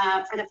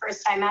for the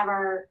first time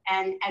ever,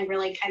 and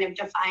really kind of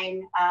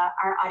define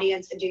our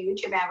audience and do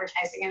YouTube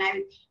advertising. And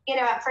I, you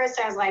know, at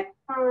first I was like,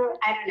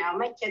 I don't know,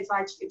 my kids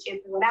watch YouTube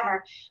or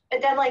whatever.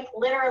 But then like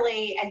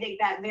literally, I think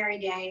that very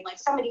day, like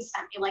somebody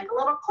sent me like a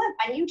little clip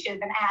on YouTube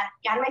and had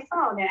on my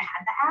phone, and it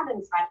had the ad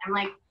in front. I'm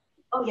like,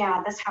 oh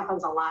yeah, this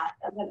happens a lot,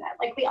 doesn't it?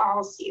 Like we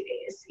all see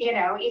these, you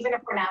know, even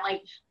if we're not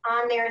like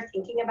on there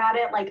thinking about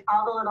it, like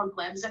all the little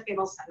glibs that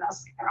people send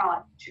us, they're all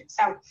on YouTube.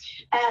 So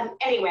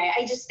anyway,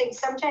 I just think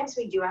sometimes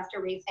we do have to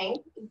rethink.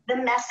 The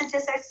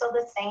messages are still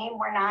the same.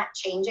 We're not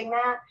changing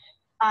that.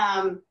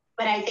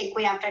 But I think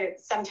we have to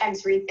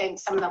sometimes rethink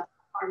some of the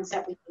platforms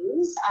that we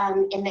use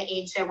in the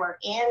age that we're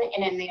in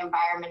and in the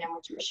environment in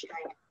which we're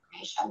sharing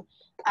information.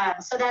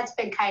 So that's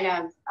been kind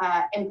of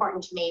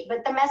important to me.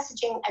 But the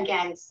messaging,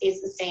 again,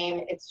 stays the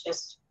same. It's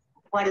just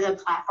what are the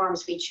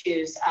platforms we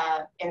choose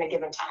in a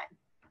given time.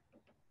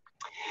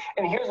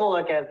 And here's a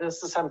look at,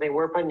 this is something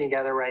we're putting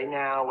together right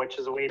now, which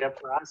is a way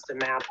for us to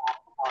map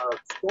our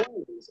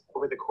stories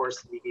over the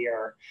course of the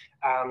year.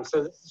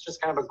 So this is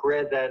just kind of a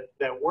grid that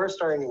we're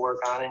starting to work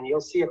on. And you'll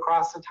see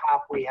across the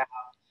top, we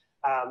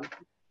have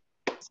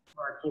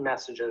our key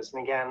messages.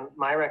 And again,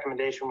 my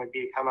recommendation would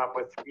be to come up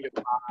with 3 to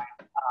 5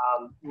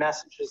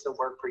 messages that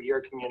work for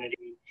your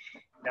community.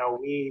 You know,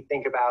 we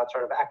think about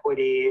sort of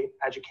equity,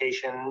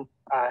 education,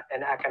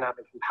 and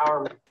economic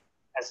empowerment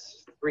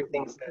as 3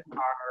 things that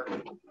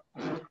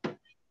are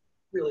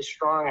really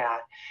strong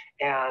at.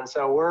 And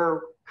so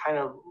we're kind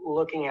of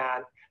looking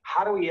at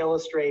how do we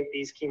illustrate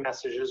these key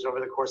messages over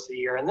the course of the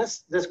year. And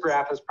this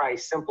graph is probably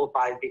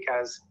simplified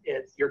because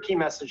your key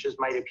messages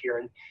might appear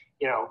in,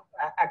 you know,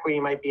 equity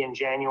might be in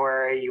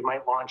January, you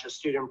might launch a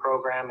student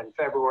program in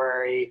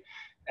February,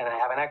 and I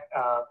have an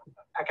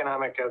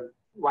economic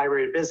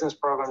library to business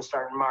program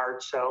start in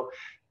March. So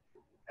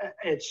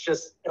it's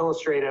just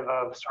illustrative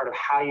of sort of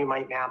how you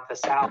might map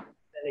this out.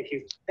 And if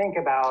you think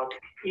about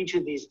each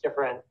of these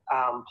different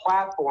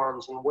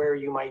platforms and where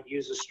you might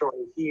use a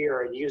story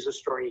here and use a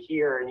story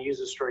here and use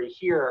a story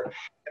here,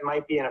 it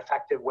might be an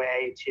effective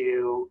way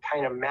to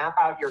kind of map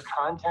out your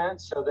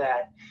content so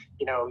that,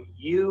 you know,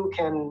 you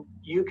can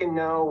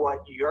know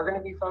what you're going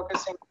to be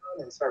focusing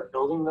on and start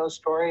building those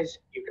stories.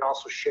 You can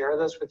also share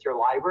this with your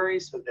library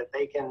so that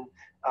they can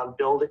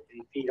build it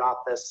and feed off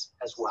this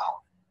as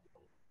well.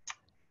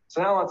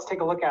 So now let's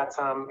take a look at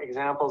some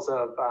examples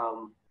of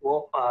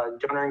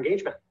donor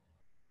engagement.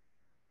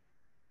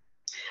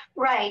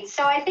 Right.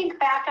 So I think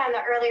back on the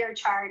earlier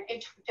chart,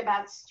 it talked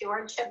about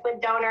stewardship with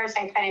donors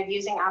and kind of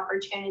using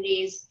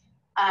opportunities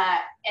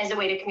as a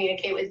way to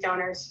communicate with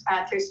donors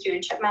through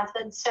stewardship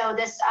methods. So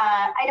this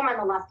item on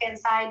the left-hand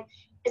side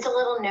is a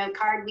little note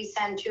card we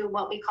send to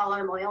what we call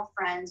our loyal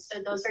friends.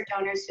 So those are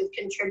donors who've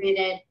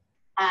contributed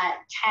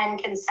 10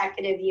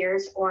 consecutive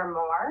years or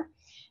more.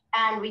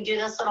 And we do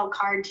this little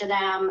card to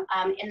them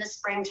in the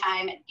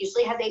springtime. It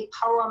usually has a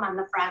poem on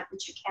the front,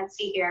 which you can't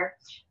see here.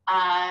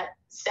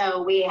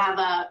 So we have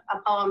a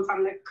poem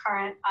from the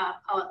current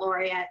poet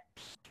laureate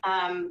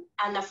on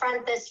the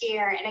front this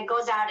year. And it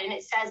goes out and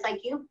it says,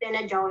 like, you've been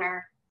a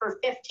donor for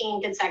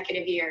 15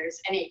 consecutive years,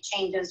 and it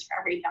changes for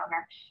every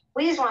donor.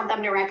 We just want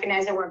them to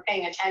recognize that we're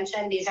paying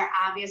attention. These are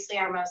obviously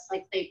our most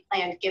likely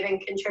planned giving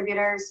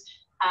contributors.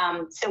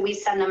 So we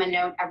send them a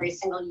note every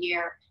single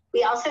year.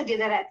 We also do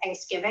that at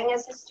Thanksgiving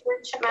as a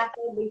stewardship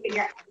method. We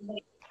figure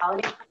everybody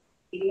holiday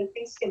a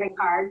Thanksgiving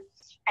card.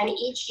 And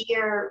each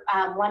year,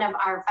 one of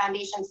our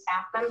foundation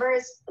staff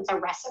members puts a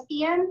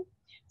recipe in.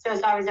 So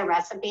it's always a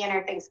recipe in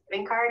our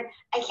Thanksgiving card.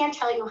 I can't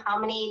tell you how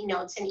many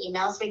notes and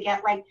emails we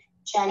get like,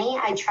 Jenny,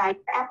 I tried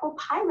your apple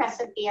pie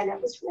recipe and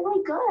it was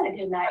really good.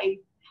 And I,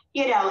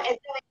 you know,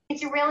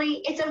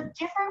 it's a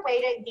different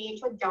way to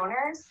engage with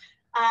donors.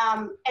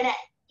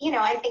 You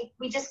know, I think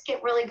we just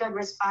get really good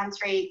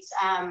response rates,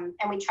 and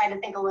we try to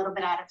think a little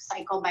bit out of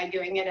cycle by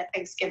doing it at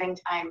Thanksgiving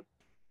time.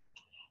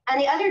 On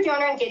the other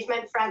donor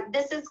engagement front,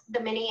 this is the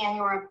mini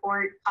annual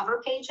report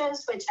cover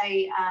pages, which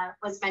I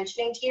was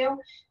mentioning to you.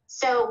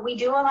 So we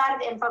do a lot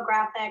of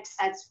infographics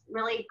that's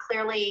really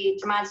clearly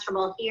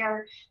demonstrable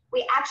here.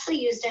 We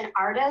actually used an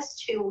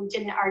artist who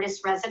did an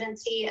artist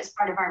residency as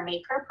part of our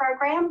Maker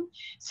program.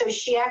 So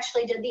she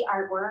actually did the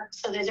artwork.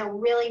 So there's a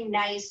really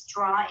nice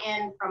draw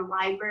in from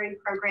library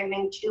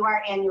programming to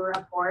our annual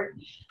report.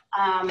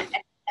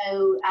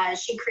 So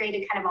she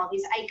created kind of all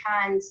these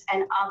icons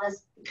and all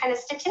this kind of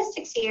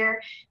statistics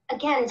here,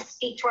 again,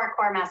 speak to our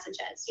core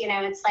messages. You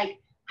know, it's like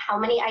how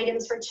many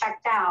items were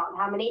checked out,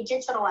 how many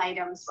digital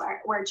items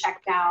were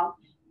checked out,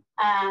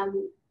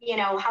 you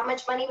know, how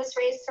much money was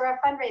raised through our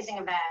fundraising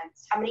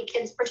events, how many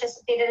kids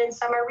participated in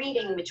summer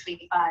reading, which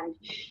we fund.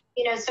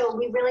 You know, so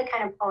we really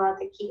kind of pull out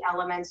the key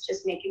elements,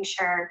 just making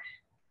sure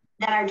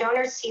that our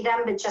donors see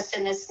them, but just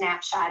in this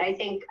snapshot. I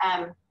think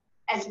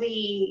as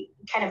we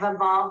kind of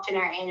evolved in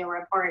our annual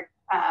report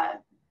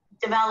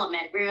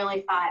development, we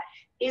really thought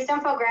these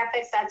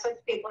infographics, that's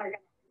what people are going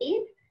to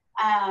need.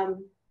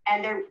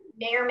 And they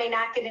may or may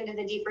not get into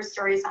the deeper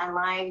stories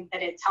online,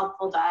 but it's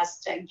helpful to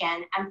us to,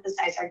 again,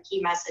 emphasize our key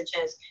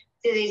messages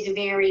through these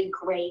very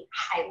great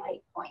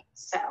highlight points.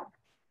 So.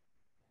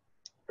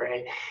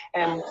 Great.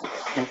 And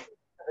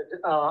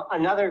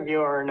another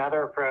view or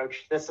another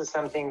approach, this is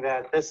something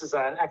that, this is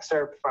an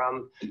excerpt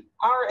from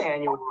our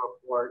annual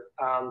report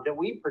that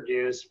we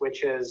produce,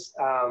 which is,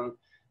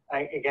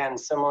 again,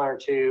 similar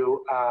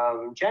to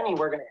Jenny,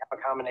 we're going to have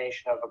a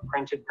combination of a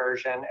printed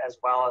version as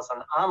well as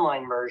an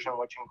online version,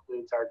 which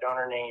includes our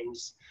donor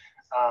names,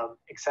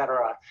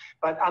 etc.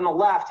 But on the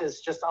left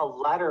is just a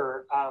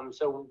letter.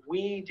 So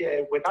we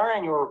did, with our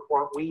annual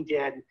report, we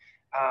did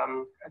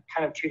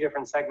kind of two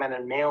different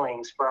segmented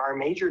mailings. For our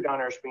major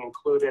donors, we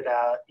included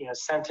a, you know,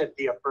 sent it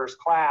via first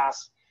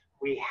class.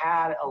 We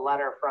had a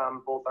letter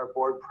from both our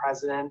board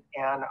president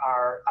and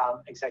our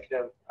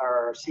executive,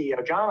 our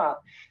CEO, Jana.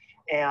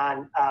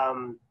 And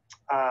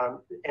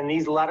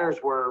these letters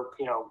were,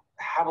 you know,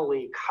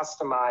 heavily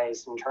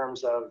customized in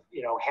terms of,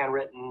 you know,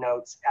 handwritten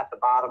notes at the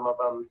bottom of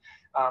them.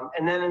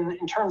 And then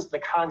in terms of the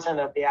content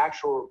of the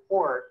actual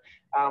report,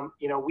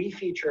 you know, we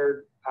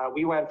featured,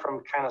 we went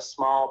from kind of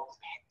small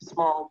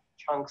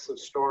chunks of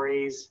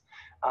stories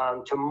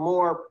to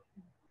more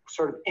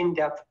sort of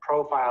in-depth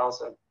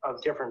profiles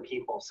of different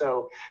people.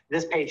 So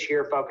this page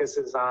here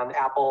focuses on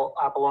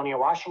Apollonia,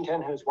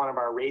 Washington, who's one of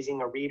our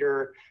Raising a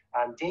Reader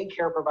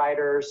daycare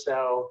providers.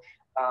 So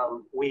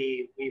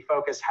we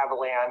focus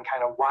heavily on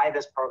kind of why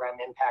this program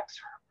impacts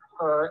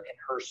her and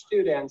her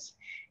students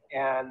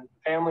and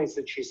families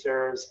that she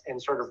serves,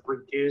 and sort of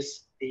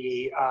reduce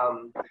the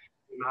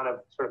amount of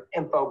sort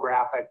of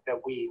infographic that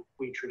we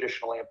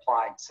traditionally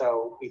applied.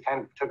 So we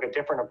kind of took a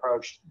different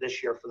approach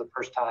this year for the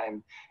first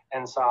time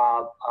and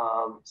saw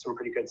some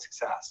pretty good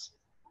success.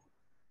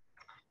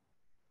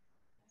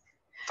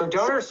 So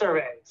donor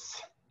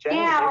surveys. Jenny,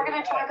 yeah, we're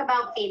going to talk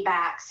about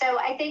feedback. So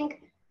I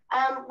think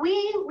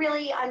we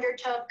really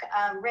undertook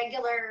a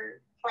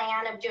regular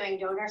plan of doing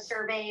donor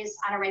surveys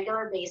on a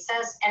regular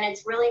basis, and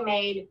it's really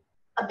made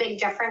a big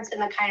difference in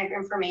the kind of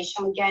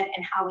information we get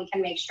and how we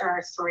can make sure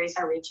our stories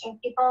are reaching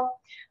people.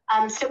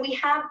 So we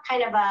have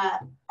kind of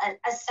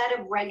a set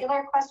of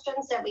regular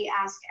questions that we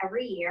ask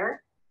every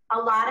year. A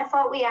lot of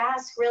what we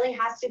ask really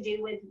has to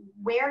do with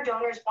where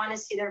donors want to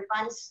see their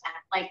funds spent.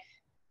 Like,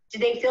 do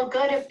they feel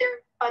good if their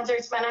funds are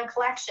spent on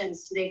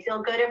collections? Do they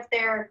feel good if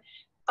their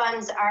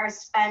funds are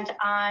spent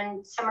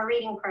on summer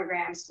reading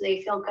programs? Do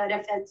they feel good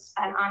if it's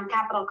spent on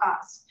capital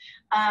costs?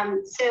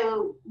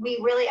 So we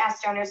really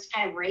ask donors to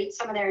kind of rate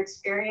some of their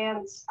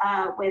experience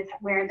with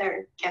where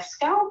their gifts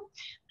go,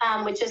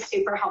 which is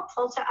super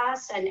helpful to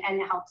us and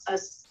helps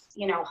us,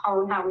 you know,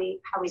 hone how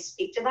we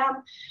speak to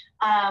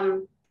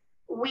them.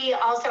 We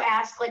also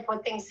ask like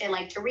what things they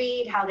like to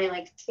read, how they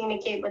like to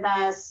communicate with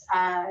us,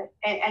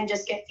 and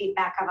just get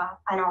feedback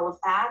on all of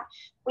that.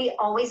 We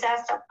always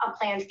ask a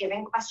planned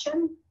giving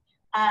question,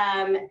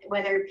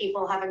 whether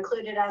people have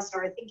included us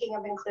or are thinking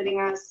of including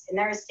us in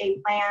their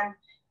estate plan.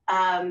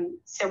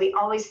 So we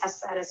always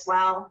ask that as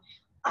well.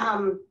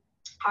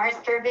 Our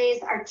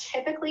surveys are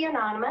typically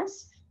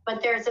anonymous, but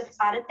there's a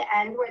spot at the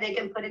end where they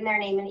can put in their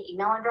name and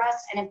email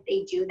address. And if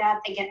they do that,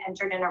 they get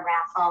entered in a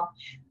raffle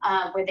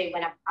where they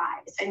win a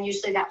prize. And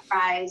usually that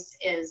prize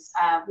is,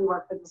 we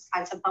work with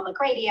Wisconsin Public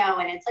Radio,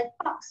 and it's like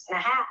books and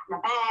a hat and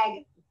a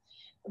bag,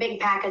 a big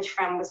package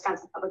from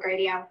Wisconsin Public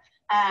Radio.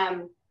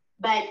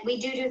 But we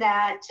do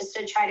that just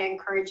to try to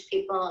encourage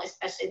people,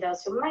 especially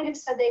those who might have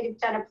said they've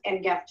done a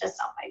planned gift, to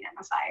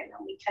self-identify, and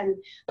then we can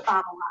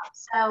follow up.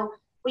 So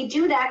we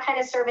do that kind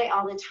of survey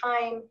all the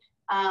time,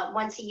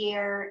 once a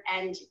year,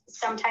 and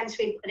sometimes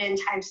we put in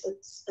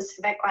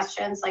time-specific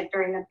questions, like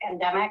during the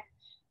pandemic.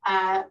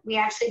 We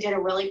actually did a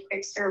really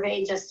quick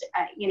survey, just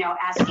you know,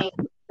 asking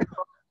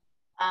people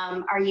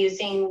are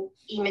using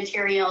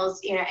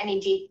e-materials, you know,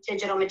 any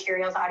digital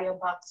materials,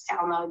 audiobooks,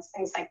 downloads,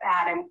 things like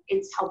that. And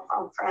it's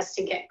helpful for us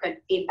to get good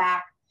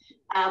feedback.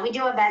 We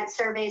do event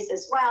surveys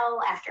as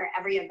well after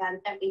every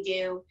event that we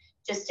do,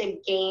 just to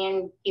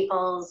gain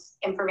people's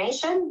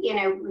information. You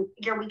know, we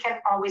figure we can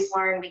always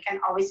learn, we can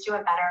always do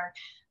it better.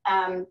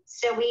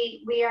 So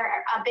we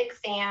are a big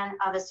fan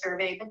of a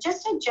survey, but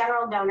just a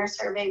general donor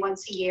survey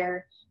once a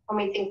year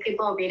when we think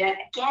people will read it.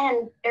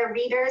 Again, they're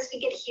readers, we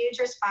get huge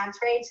response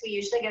rates. We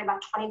usually get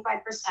about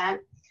 25%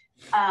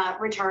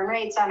 return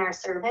rates on our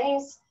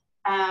surveys,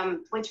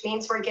 which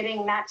means we're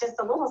getting not just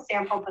a little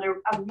sample, but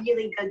a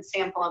really good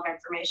sample of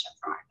information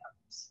from our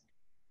donors.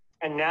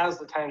 And now's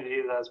the time to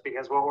do those,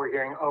 because what we're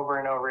hearing over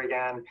and over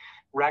again,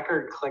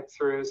 record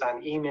click-throughs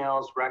on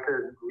emails,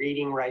 record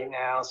reading right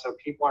now. So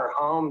people are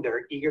home,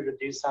 they're eager to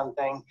do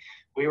something.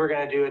 We were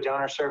going to do a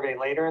donor survey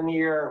later in the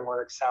year, and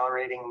we're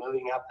accelerating,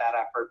 moving up that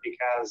effort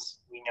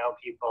because we know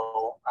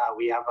people,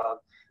 we have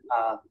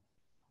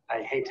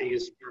I hate to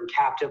use the term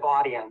captive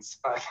audience,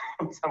 but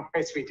in some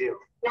ways we do.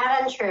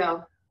 Not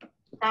untrue,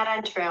 not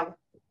untrue.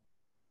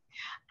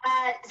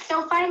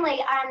 So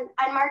finally,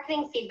 on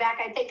marketing feedback,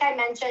 I think I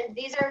mentioned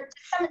these are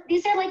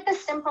like the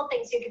simple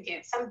things you could do.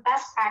 Some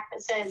best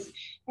practices,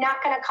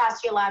 not going to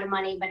cost you a lot of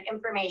money, but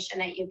information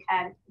that you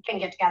can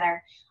get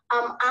together.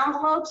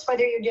 Envelopes,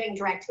 whether you're doing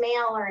direct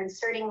mail or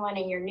inserting one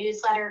in your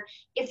newsletter,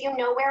 if you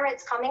know where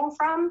it's coming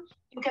from,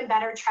 you can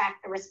better track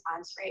the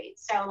response rate.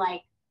 So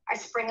like our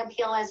spring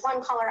appeal has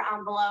one color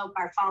envelope,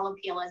 our fall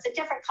appeal has a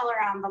different color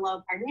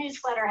envelope, our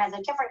newsletter has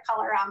a different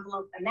color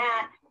envelope than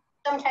that.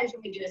 Sometimes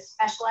when we do a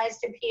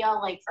specialized appeal,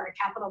 like for a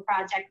capital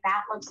project,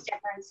 that looks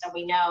different, so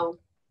we know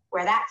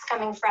where that's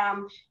coming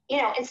from.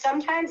 You know, and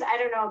sometimes, I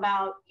don't know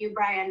about you,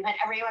 Brian, but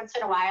every once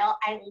in a while,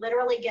 I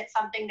literally get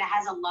something that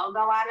has a logo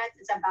on it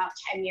that's about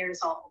 10 years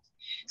old.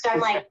 So I'm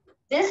like,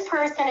 this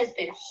person has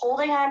been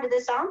holding on to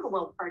this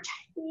envelope for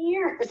 10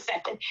 years.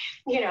 And,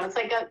 you know, it's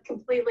like a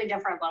completely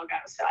different logo.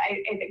 So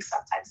I think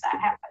sometimes that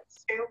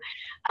happens too.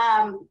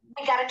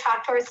 We got to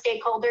talk to our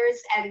stakeholders,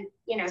 and,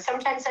 you know,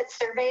 sometimes it's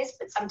surveys,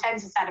 but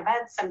sometimes it's at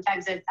events,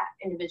 sometimes it's at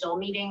individual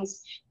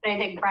meetings. But I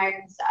think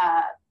Brian's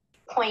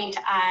point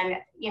on,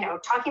 you know,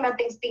 talking about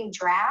things being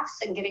drafts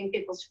and getting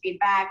people's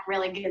feedback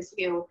really gives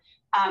you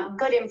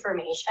good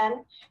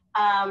information.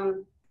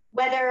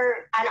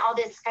 Whether on all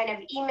this kind of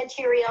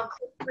e-material,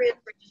 click-through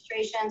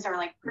registrations, or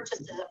like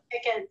purchases of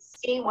tickets,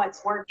 see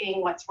what's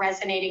working, what's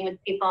resonating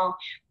with people.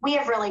 We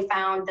have really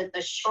found that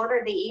the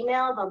shorter the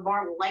email, the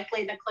more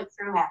likely the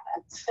click-through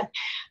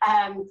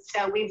happens.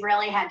 So we've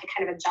really had to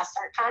kind of adjust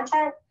our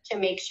content to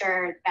make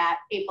sure that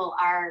people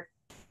are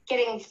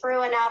getting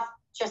through enough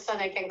just so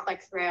they can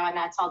click through, and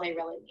that's all they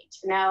really need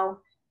to know.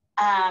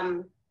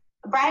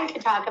 Brian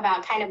could talk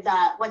about kind of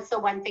what's the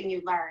one thing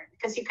you learned,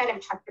 because you kind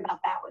of talked about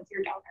that with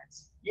your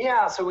donors.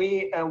 Yeah, so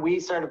we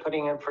started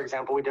putting in, for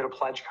example, we did a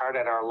pledge card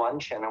at our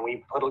luncheon, and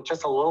we put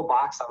just a little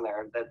box on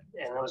there and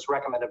it was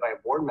recommended by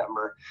a board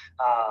member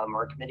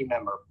or a committee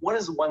member. What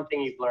is one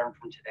thing you've learned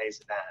from today's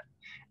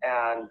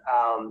event?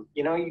 And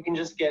you know, you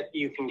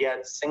can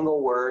get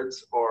single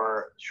words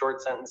or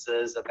short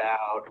sentences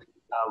about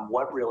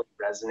what really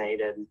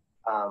resonated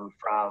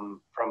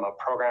from a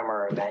program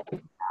or event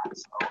you had.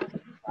 So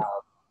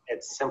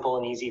it's simple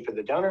and easy for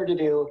the donor to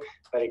do,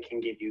 but it can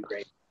give you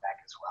great feedback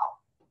as well.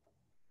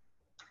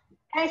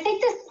 And I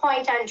think this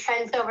point on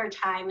trends over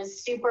time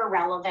is super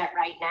relevant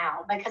right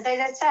now, because as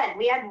I said,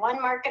 we had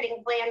one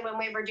marketing plan when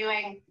we were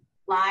doing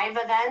live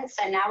events,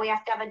 and now we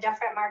have to have a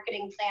different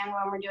marketing plan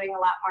when we're doing a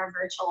lot more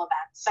virtual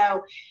events.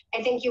 So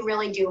I think you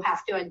really do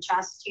have to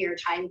adjust to your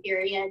time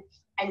period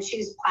and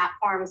choose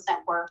platforms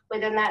that work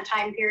within that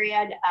time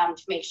period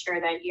to make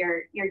sure that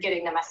you're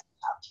getting the message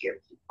out to your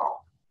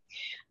people.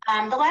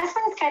 The last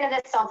one is kind of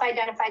the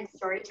self-identified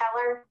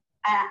storyteller.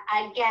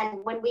 Again,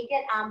 when we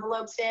get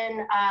envelopes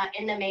in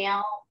the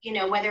mail, you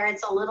know, whether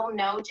it's a little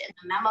note in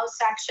the memo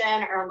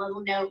section or a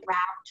little note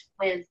wrapped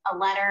with a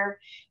letter,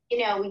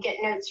 you know, we get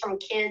notes from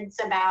kids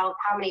about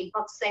how many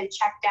books they've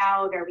checked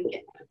out, or we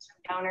get notes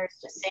from donors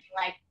just saying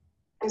like,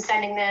 I'm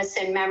sending this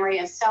in memory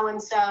of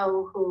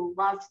so-and-so who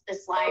loved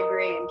this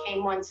library and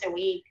came once a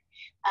week.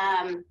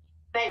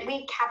 But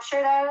we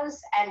capture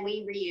those and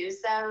we reuse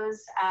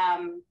those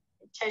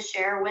to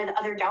share with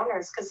other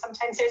donors, because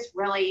sometimes there's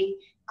really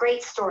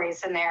great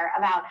stories in there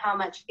about how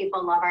much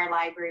people love our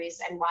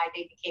libraries and why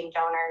they became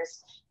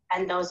donors.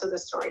 And those are the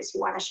stories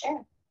you want to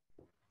share.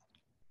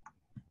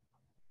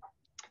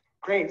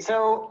 Great.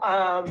 So,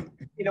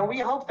 you know, we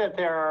hope that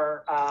there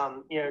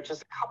are, you know,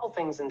 just a couple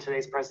things in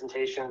today's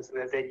presentations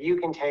that you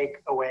can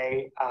take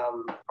away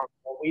from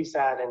what we've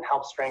said and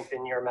help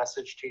strengthen your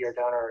message to your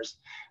donors.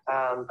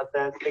 But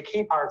the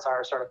key parts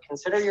are sort of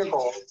consider your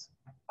goals,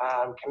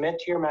 commit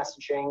to your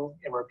messaging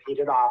and repeat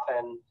it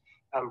often.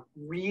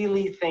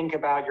 Really think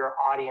about your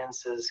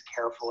audiences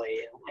carefully.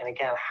 And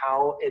again,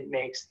 how it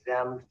makes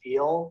them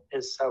feel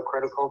is so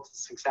critical to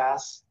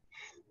success.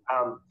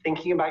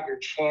 Thinking about your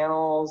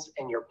channels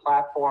and your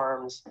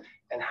platforms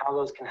and how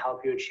those can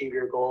help you achieve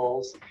your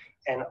goals.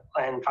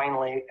 And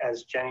finally,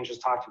 as Jenny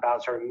just talked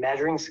about, sort of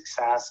measuring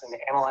success and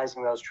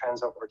analyzing those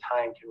trends over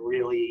time can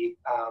really,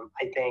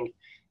 I think,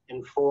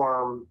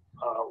 inform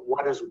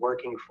what is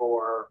working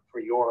for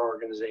your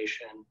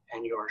organization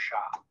and your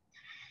shop.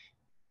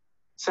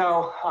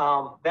 So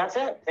that's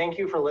it. Thank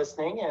you for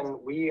listening, and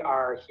we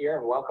are here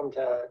and welcome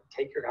to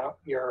take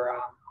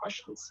your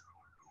questions.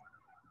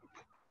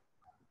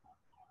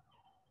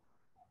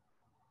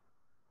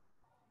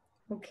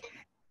 Okay.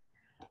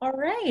 All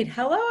right.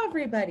 Hello,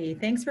 everybody.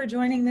 Thanks for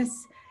joining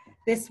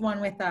this one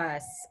with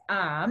us.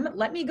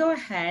 Let me go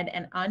ahead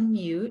and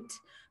unmute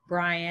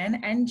Brian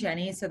and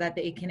Jenny so that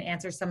they can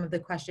answer some of the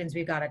questions.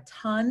 We've got a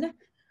ton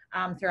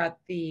throughout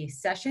the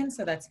session,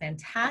 so that's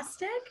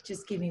fantastic.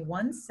 Just give me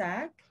one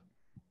sec.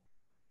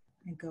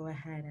 And go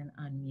ahead and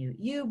unmute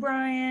you,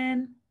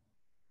 Brian.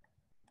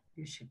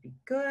 You should be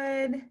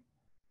good.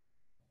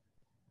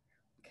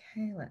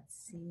 Okay, let's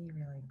see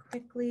really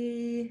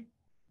quickly.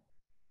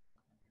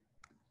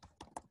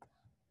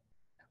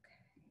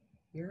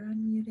 You're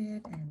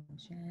unmuted, and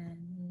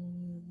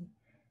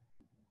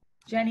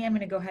Jenny, I'm going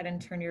to go ahead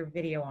and turn your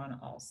video on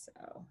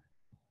also.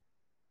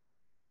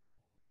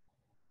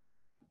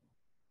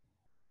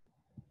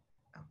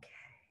 Okay.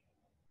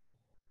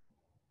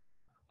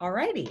 All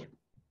righty.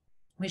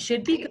 We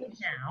should be good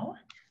now.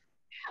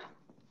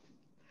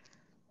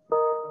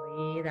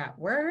 Hopefully that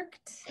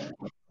worked.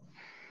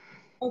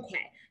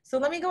 Okay. So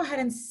let me go ahead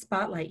and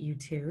spotlight you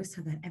two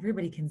so that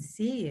everybody can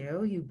see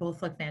you. You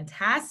both look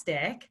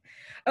fantastic.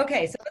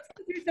 Okay, so let's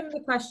go through some of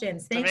the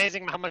questions. It's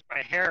amazing how much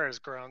my hair has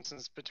grown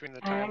since between the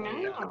time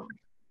we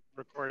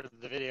recorded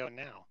the video and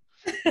now.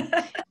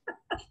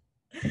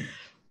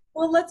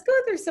 Well, let's go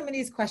through some of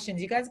these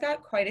questions. You guys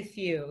got quite a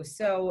few.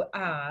 So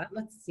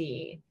let's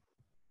see.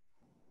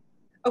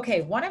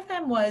 Okay, one of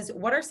them was,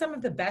 what are some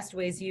of the best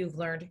ways you've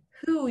learned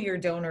who your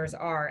donors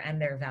are and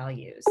their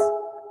values?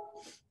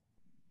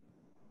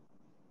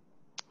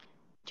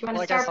 Do you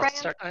want to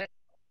start, Brian?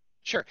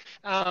 Sure.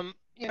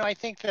 You know, I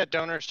think that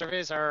donor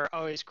surveys are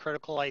always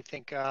critical. I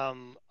think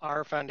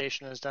our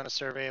foundation has done a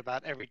survey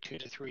about every 2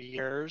 to 3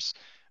 years.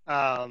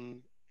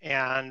 And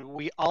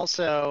we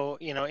also,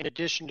 you know, in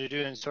addition to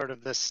doing sort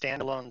of the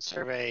standalone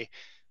survey,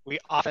 we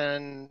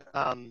often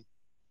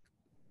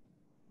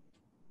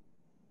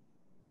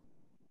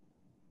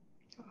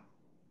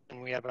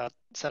and we had about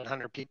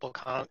 700 people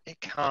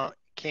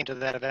came to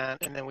that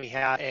event, and then we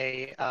had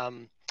a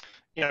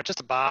you know, just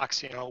a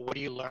box, you know, what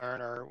do you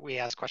learn? Or we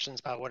ask questions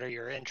about what are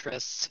your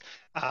interests.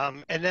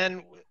 And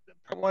then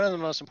one of the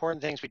most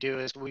important things we do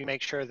is we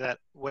make sure that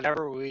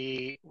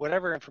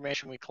whatever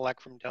information we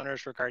collect from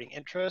donors regarding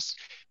interests,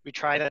 we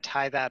try to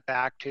tie that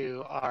back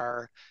to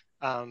our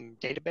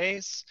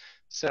database.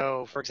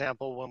 So for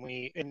example, when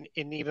we, and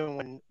even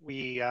when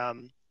we,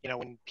 you know,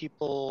 when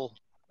people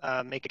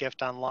make a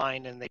gift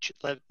online and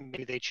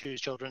maybe they choose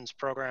children's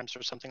programs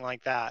or something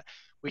like that,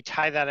 we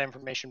tie that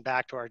information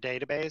back to our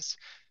database.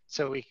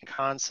 So we can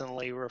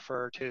constantly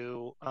refer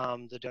to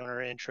the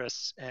donor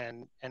interests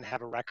and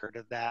have a record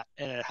of that.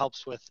 And it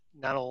helps with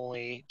not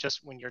only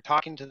just when you're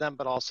talking to them,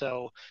 but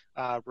also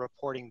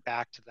reporting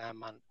back to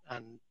them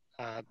on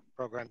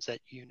programs that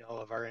you know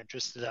of are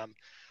interested in them.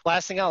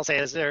 Last thing I'll say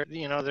is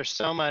there's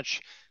so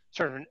much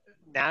sort of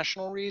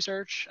national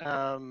research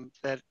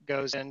that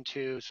goes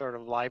into sort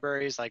of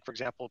libraries. Like, for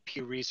example,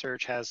 Pew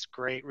Research has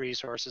great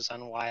resources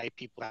on why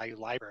people value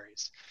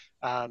libraries.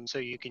 So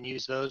you can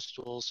use those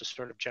tools to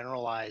sort of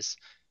generalize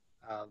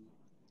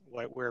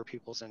where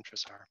people's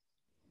interests are.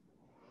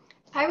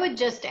 I would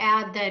just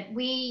add that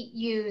we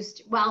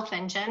used Wealth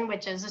Engine,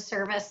 which is a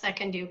service that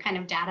can do kind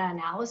of data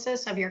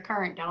analysis of your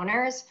current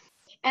donors.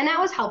 And that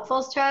was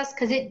helpful to us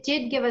because it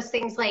did give us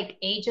things like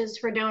ages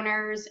for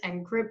donors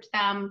and grouped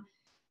them,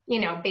 you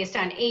know, based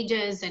on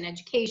ages and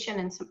education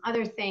and some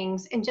other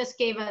things, and just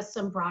gave us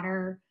some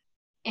broader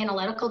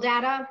analytical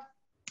data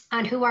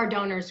on who our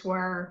donors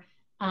were.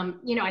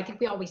 You know, I think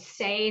we always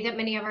say that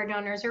many of our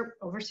donors are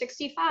over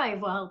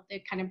 65. Well,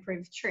 it kind of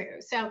proved true.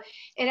 So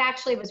it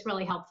actually was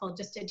really helpful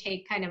just to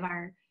take kind of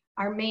our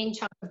main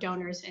chunk of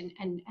donors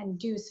and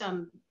do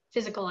some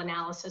physical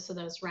analysis of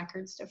those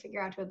records to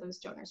figure out who those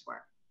donors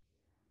were.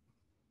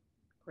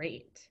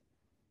 Great.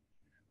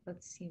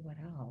 Let's see what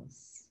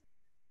else.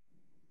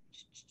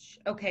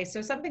 Okay,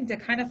 so something to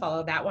kind of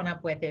follow that one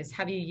up with is,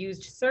 have you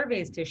used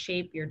surveys to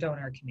shape your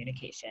donor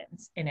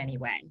communications in any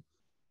way?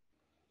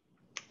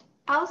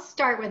 I'll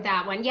start with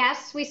that one.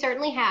 Yes, we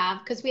certainly have,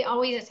 because we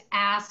always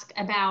ask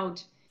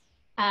about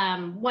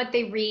what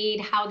they read,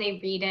 how they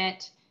read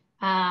it.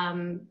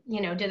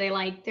 You know, do they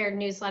like their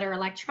newsletter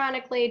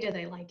electronically? Do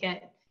they like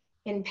it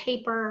in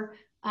paper?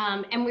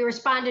 And we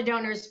respond to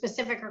donors'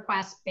 specific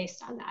requests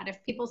based on that.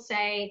 If people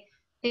say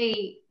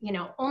they, you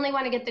know, only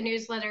want to get the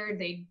newsletter,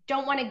 they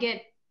don't want to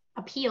get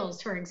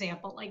appeals, for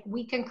example, like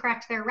we can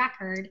correct their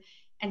record.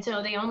 And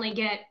so they only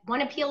get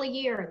one appeal a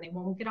year and they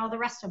won't get all the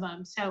rest of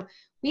them. So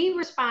we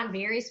respond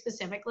very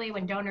specifically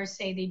when donors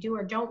say they do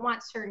or don't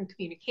want certain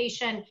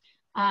communication,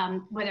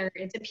 whether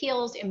it's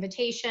appeals,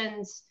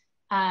 invitations,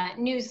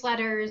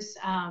 newsletters,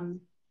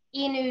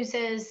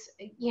 e-newses,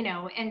 you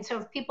know, and so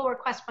if people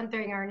request one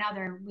thing or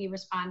another, we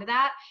respond to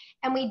that.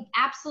 And we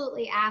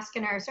absolutely ask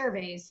in our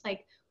surveys,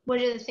 like,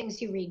 what are the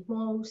things you read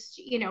most,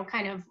 you know,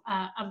 kind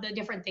of the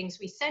different things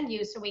we send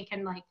you, so we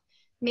can like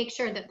make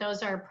sure that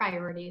those are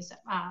priorities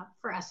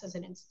for us as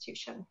an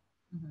institution.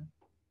 Mm-hmm.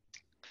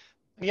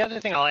 The other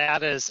thing I'll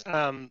add is,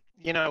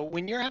 you know,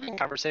 when you're having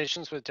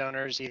conversations with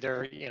donors,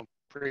 either, you know,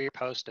 pre or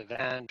post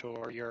event,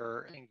 or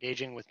you're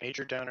engaging with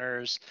major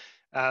donors,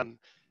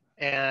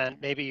 and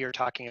maybe you're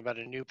talking about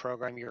a new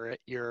program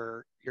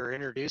you're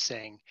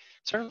introducing,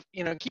 sort of,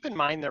 you know, keep in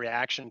mind the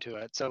reaction to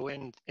it. So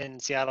in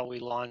Seattle, we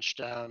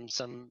launched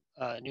some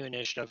new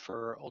initiative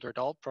for older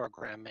adult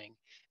programming,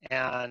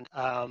 and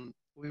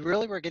we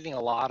really were getting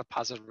a lot of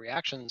positive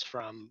reactions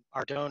from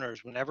our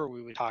donors whenever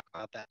we would talk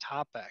about that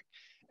topic.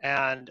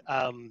 And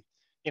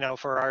you know,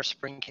 for our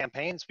spring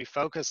campaigns, we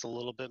focus a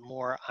little bit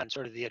more on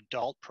sort of the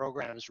adult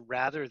programs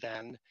rather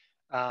than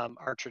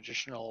our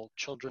traditional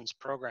children's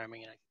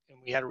programming, and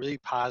we had a really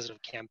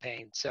positive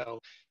campaign. So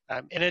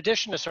in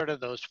addition to sort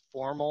of those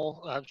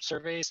formal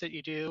surveys that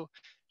you do,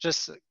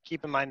 just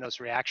keep in mind those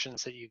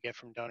reactions that you get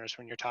from donors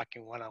when you're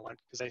talking one-on-one,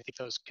 because I think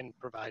those can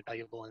provide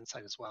valuable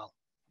insight as well.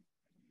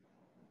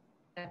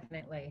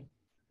 Definitely.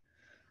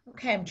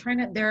 Okay,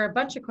 there are a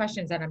bunch of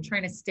questions, and I'm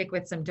trying to stick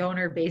with some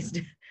donor-based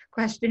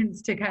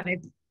questions to kind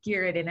of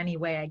gear it in any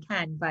way I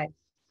can, but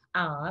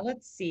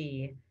let's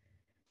see.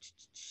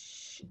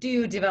 Do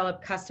you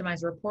develop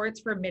customized reports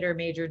for mid or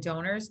major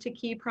donors to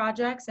key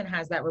projects, and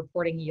has that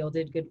reporting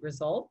yielded good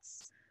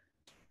results?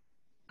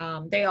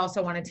 They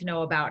also wanted to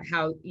know about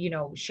how, you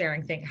know,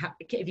 sharing things,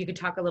 if you could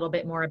talk a little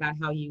bit more about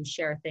how you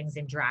share things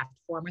in draft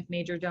form with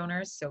major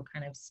donors, so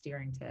kind of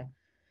steering to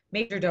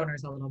major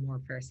donors a little more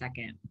for a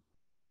second.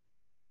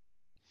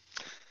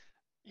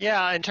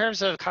 Yeah, in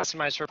terms of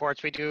customized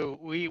reports,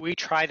 we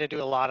try to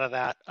do a lot of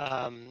that.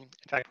 In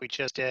fact, we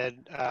just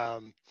did,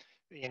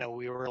 you know,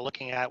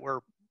 we're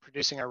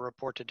producing our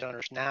report to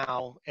donors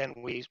now, and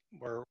we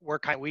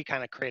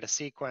kind of create a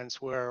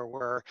sequence where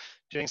we're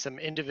doing some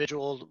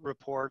individual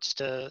reports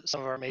to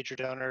some of our major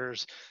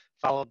donors,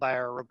 followed by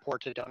our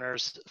report to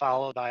donors,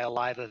 followed by a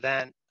live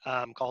event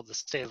called the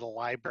State of the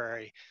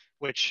Library,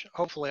 which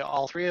hopefully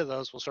all three of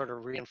those will sort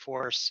of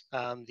reinforce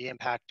the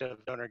impact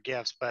of donor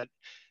gifts. But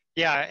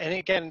yeah, and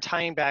again,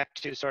 tying back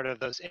to sort of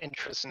those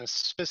interests, and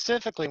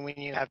specifically when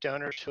you have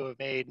donors who have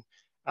made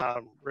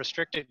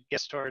restricted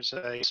gifts towards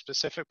a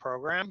specific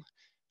program,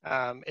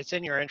 it's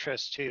in your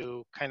interest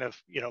to kind of,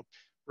 you know,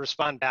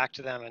 respond back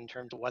to them in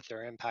terms of what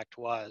their impact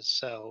was.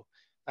 So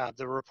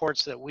the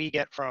reports that we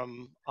get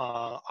from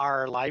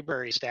our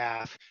library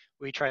staff,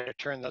 we try to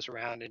turn those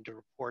around into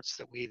reports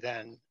that we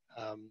then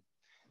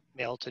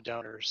mail to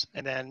donors.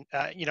 And then,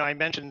 you know, I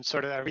mentioned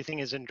sort of everything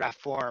is in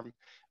draft form.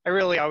 I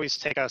really always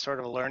take a sort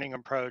of a learning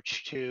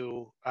approach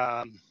to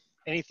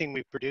anything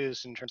we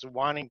produce in terms of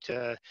wanting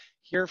to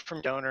hear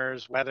from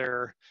donors,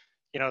 whether,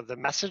 you know, the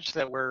message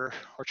that we're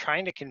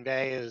trying to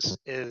convey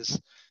is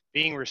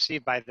being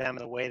received by them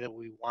in the way that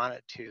we want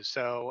it to.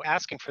 So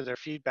asking for their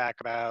feedback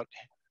about,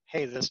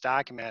 hey, this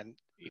document,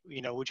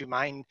 you know, would you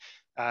mind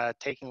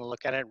taking a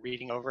look at it,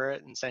 reading over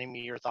it, and sending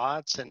me your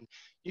thoughts? And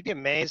you'd be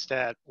amazed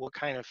at what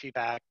kind of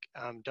feedback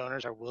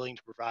donors are willing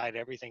to provide,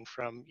 everything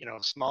from, you know,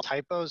 small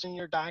typos in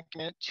your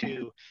document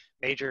to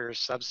major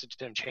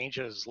substantive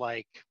changes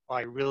like, well,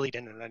 I really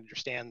didn't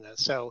understand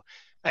this. So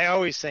I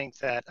always think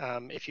that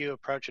if you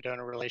approach a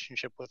donor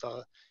relationship with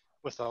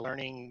a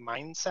learning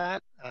mindset,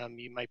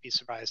 you might be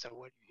surprised at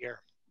what you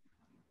hear.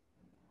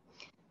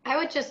 I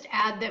would just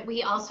add that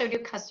we also do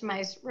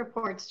customized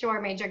reports to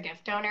our major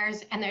gift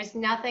donors, and there's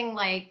nothing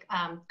like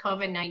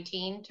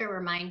COVID-19 to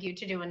remind you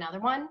to do another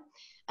one,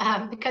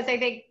 because I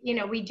think, you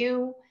know, we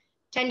do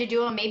tend to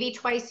do them maybe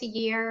twice a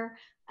year,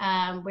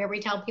 where we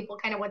tell people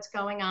kind of what's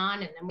going on,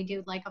 and then we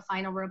do like a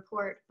final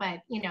report. But,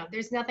 you know,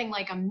 there's nothing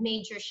like a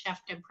major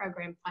shift in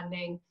program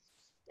funding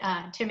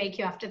to make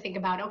you have to think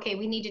about, okay,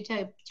 we needed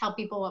to tell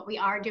people what we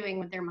are doing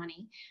with their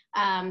money.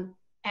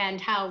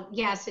 And how,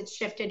 yes, it's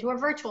shifted to a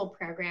virtual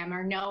program,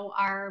 or no,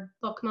 our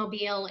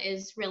bookmobile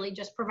is really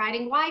just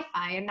providing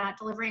Wi-Fi and not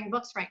delivering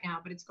books right now,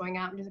 but it's going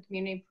out into the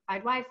community to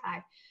provide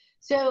Wi-Fi.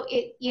 So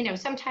it, you know,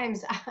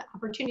 sometimes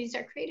opportunities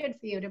are created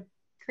for you to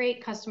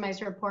create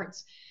customized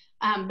reports.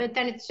 But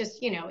then it's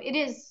just, you know, it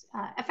is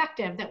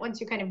effective that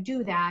once you kind of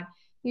do that,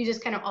 you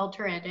just kind of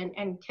alter it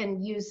and can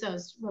use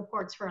those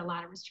reports for a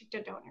lot of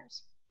restricted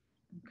donors.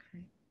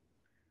 Okay.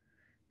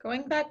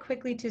 Going back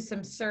quickly to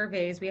some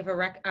surveys, we have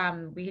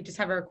we just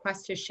have a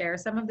request to share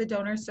some of the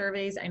donor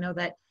surveys. I know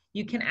that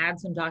you can add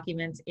some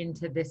documents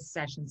into this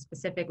session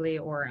specifically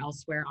or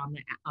elsewhere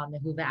on the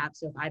Whova app.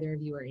 So if either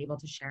of you are able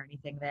to share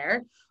anything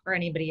there, or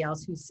anybody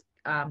else who's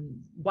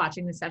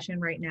watching the session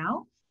right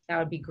now, that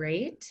would be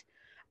great.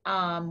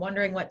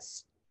 Wondering what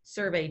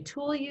survey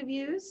tool you've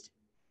used.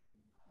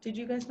 Did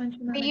you guys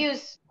mention that?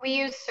 We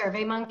use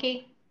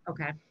SurveyMonkey.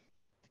 Okay.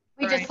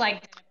 We just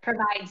like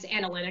provides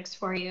analytics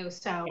for you,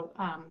 so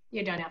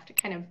you don't have to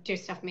kind of do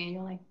stuff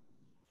manually.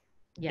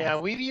 Yes. Yeah,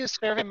 we've used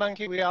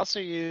SurveyMonkey. We also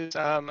use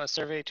a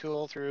survey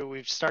tool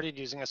we've started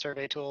using a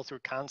survey tool through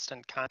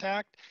Constant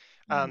Contact,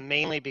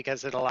 mainly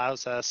because it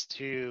allows us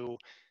to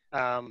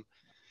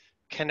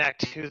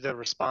connect who the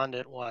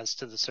respondent was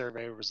to the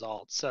survey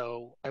results.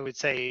 So I would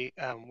say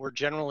we're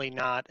generally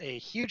not a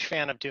huge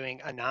fan of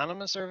doing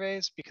anonymous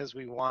surveys because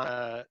we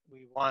wanna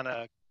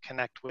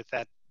connect with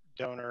that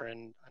donor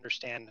and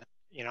understand,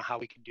 you know, how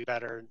we can do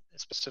better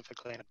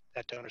specifically in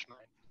that donor's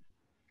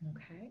mind.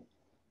 Okay.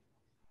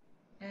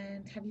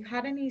 And have you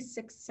had any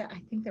success? I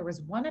think there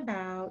was one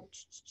about,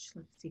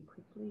 let's see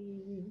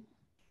quickly.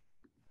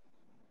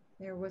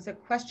 There was a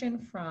question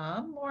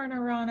from Lauren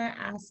Arana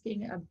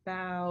asking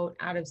about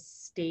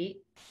out-of-state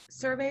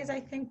surveys, I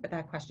think, but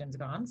that question's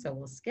gone, so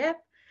we'll skip.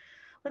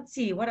 Let's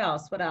see, what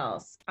else?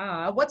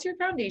 What's your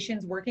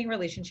foundation's working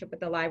relationship with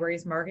the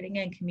library's marketing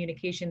and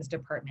communications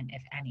department,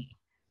 if any?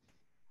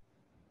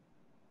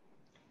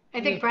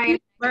 I think Brian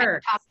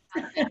talked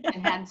about that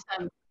and had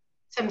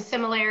some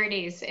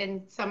similarities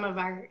in some of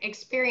our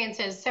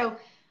experiences. So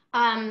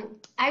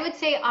I would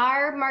say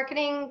our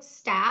marketing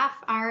staff,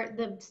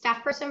 the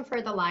staff person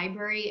for the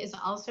library is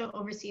also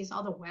oversees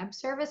all the web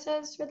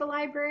services for the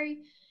library.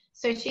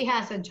 So she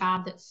has a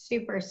job that's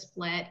super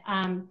split.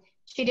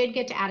 She did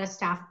get to add a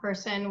staff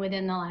person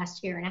within the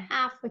last year and a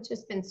half, which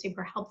has been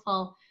super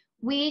helpful.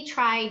 We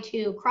try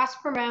to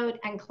cross-promote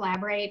and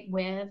collaborate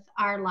with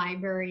our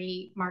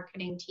library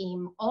marketing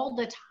team all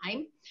the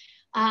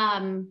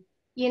time.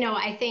 You know,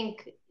 I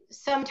think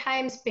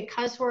sometimes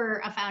because we're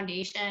a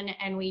foundation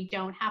and we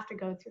don't have to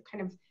go through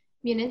kind of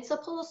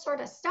municipal sort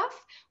of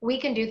stuff, we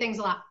can do things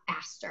a lot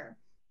faster.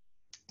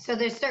 So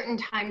there's certain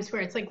times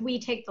where it's like we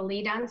take the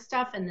lead on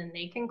stuff and then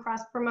they can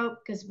cross-promote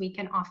because we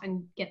can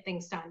often get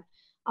things done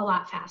a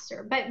lot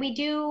faster. But we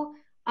do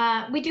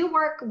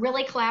work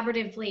really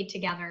collaboratively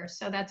together.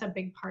 So that's a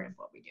big part of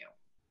what we do.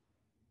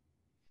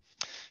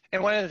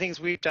 And one of the things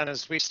we've done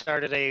is we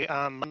started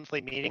a monthly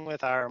meeting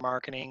with our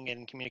marketing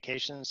and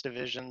communications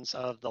divisions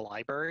of the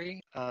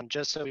library,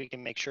 just so we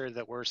can make sure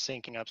that we're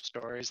syncing up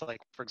stories. Like,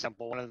 for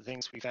example, one of the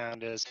things we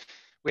found is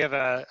we have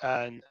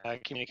a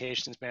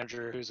communications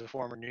manager who's a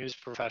former news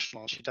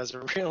professional. She does a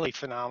really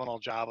phenomenal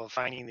job of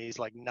finding these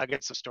like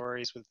nuggets of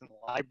stories within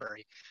the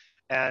library.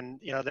 And,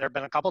 you know, there have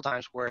been a couple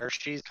times where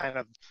she's kind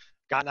of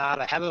gotten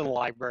out ahead of the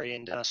library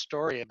and done a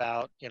story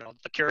about, you know,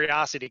 the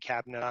curiosity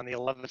cabinet on the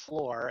 11th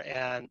floor,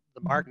 and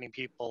the marketing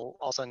people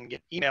all of a sudden get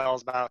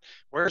emails about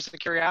where's the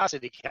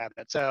curiosity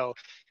cabinet. So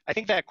I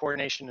think that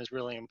coordination is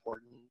really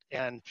important.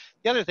 And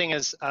the other thing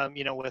is,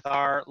 you know, with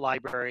our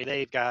library,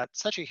 they've got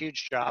such a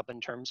huge job in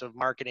terms of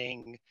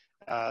marketing,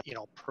 you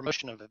know,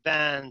 promotion of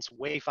events,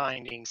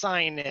 wayfinding,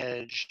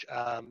 signage,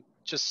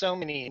 just so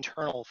many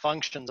internal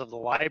functions of the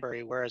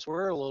library, whereas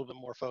we're a little bit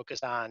more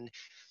focused on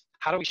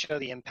how do we show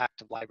the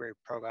impact of library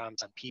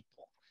programs on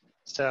people.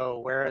 So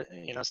where,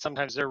 you know,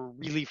 sometimes they're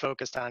really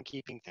focused on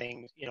keeping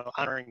things, you know,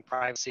 honoring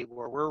privacy,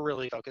 where we're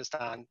really focused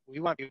on, we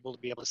want people to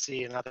be able to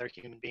see another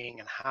human being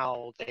and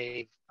how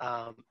they've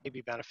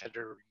maybe benefited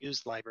or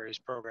used the library's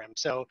program.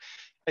 So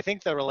I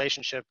think the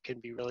relationship can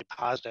be really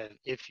positive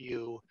if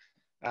you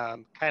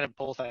kind of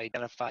both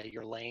identify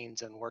your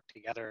lanes and work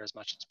together as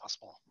much as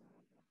possible.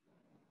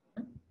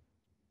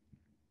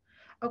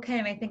 Okay,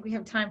 and I think we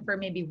have time for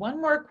maybe one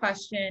more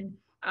question.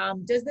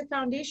 Does the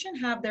foundation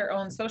have their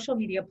own social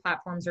media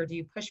platforms, or do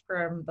you push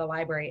from the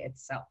library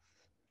itself?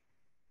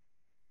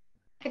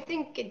 I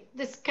think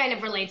this kind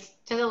of relates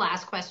to the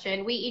last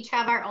question. We each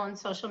have our own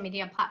social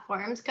media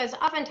platforms because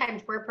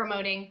oftentimes we're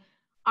promoting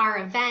our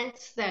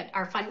events that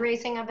are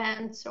fundraising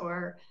events,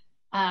 or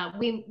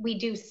we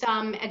do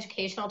some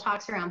educational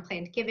talks around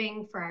planned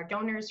giving for our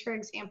donors, for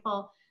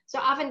example. So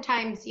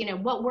oftentimes, you know,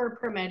 what we're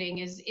promoting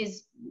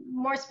is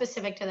more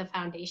specific to the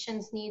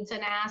foundation's needs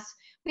and asks.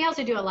 We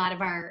also do a lot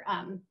of our,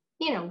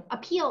 you know,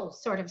 appeal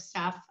sort of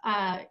stuff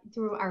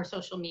through our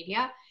social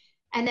media.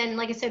 And then,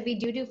 like I said, we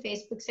do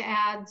Facebook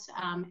ads,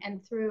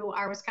 and through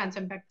our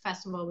Wisconsin Book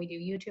Festival, we do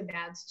YouTube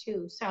ads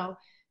too. So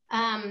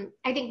I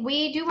think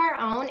we do our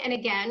own. And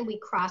again, we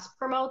cross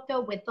promote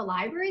though with the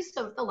library.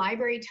 So if the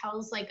library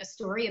tells like a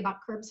story about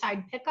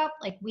curbside pickup,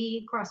 like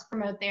we cross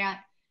promote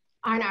that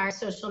on our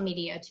social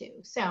media too.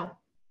 So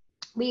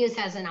we use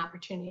that as an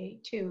opportunity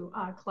to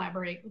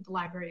collaborate with the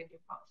library and do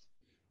both.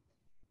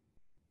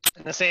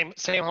 And the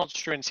same holds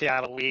true in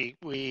Seattle.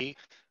 We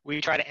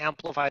try to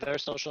amplify their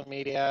social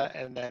media,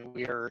 and then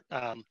we're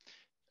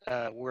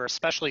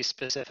especially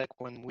specific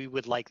when we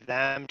would like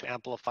them to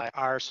amplify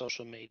our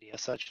social media,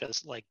 such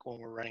as like when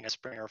we're running a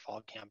spring or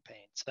fall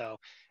campaign. So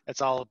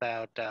it's all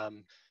about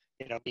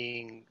you know,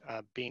 being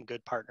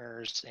good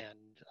partners, and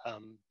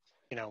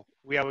you know,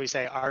 we always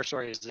say our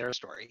story is their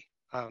story.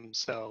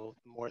 So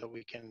the more that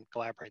we can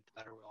collaborate,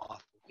 the better we'll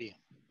off will be.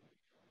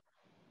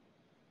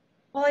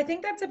 Well, I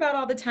think that's about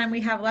all the time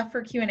we have left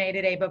for Q&A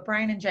today, but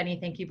Brian and Jenny,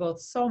 thank you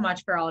both so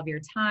much for all of your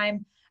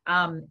time.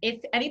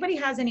 If anybody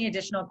has any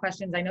additional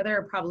questions, I know there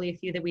are probably a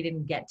few that we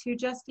didn't get to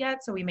just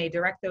yet, so we may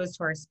direct those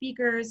to our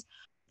speakers.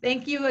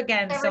 Thank you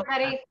again.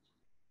 Everybody.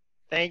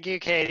 Thank you,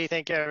 Katie.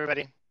 Thank you,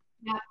 everybody.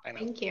 Yeah,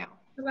 thank you.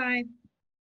 Bye-bye.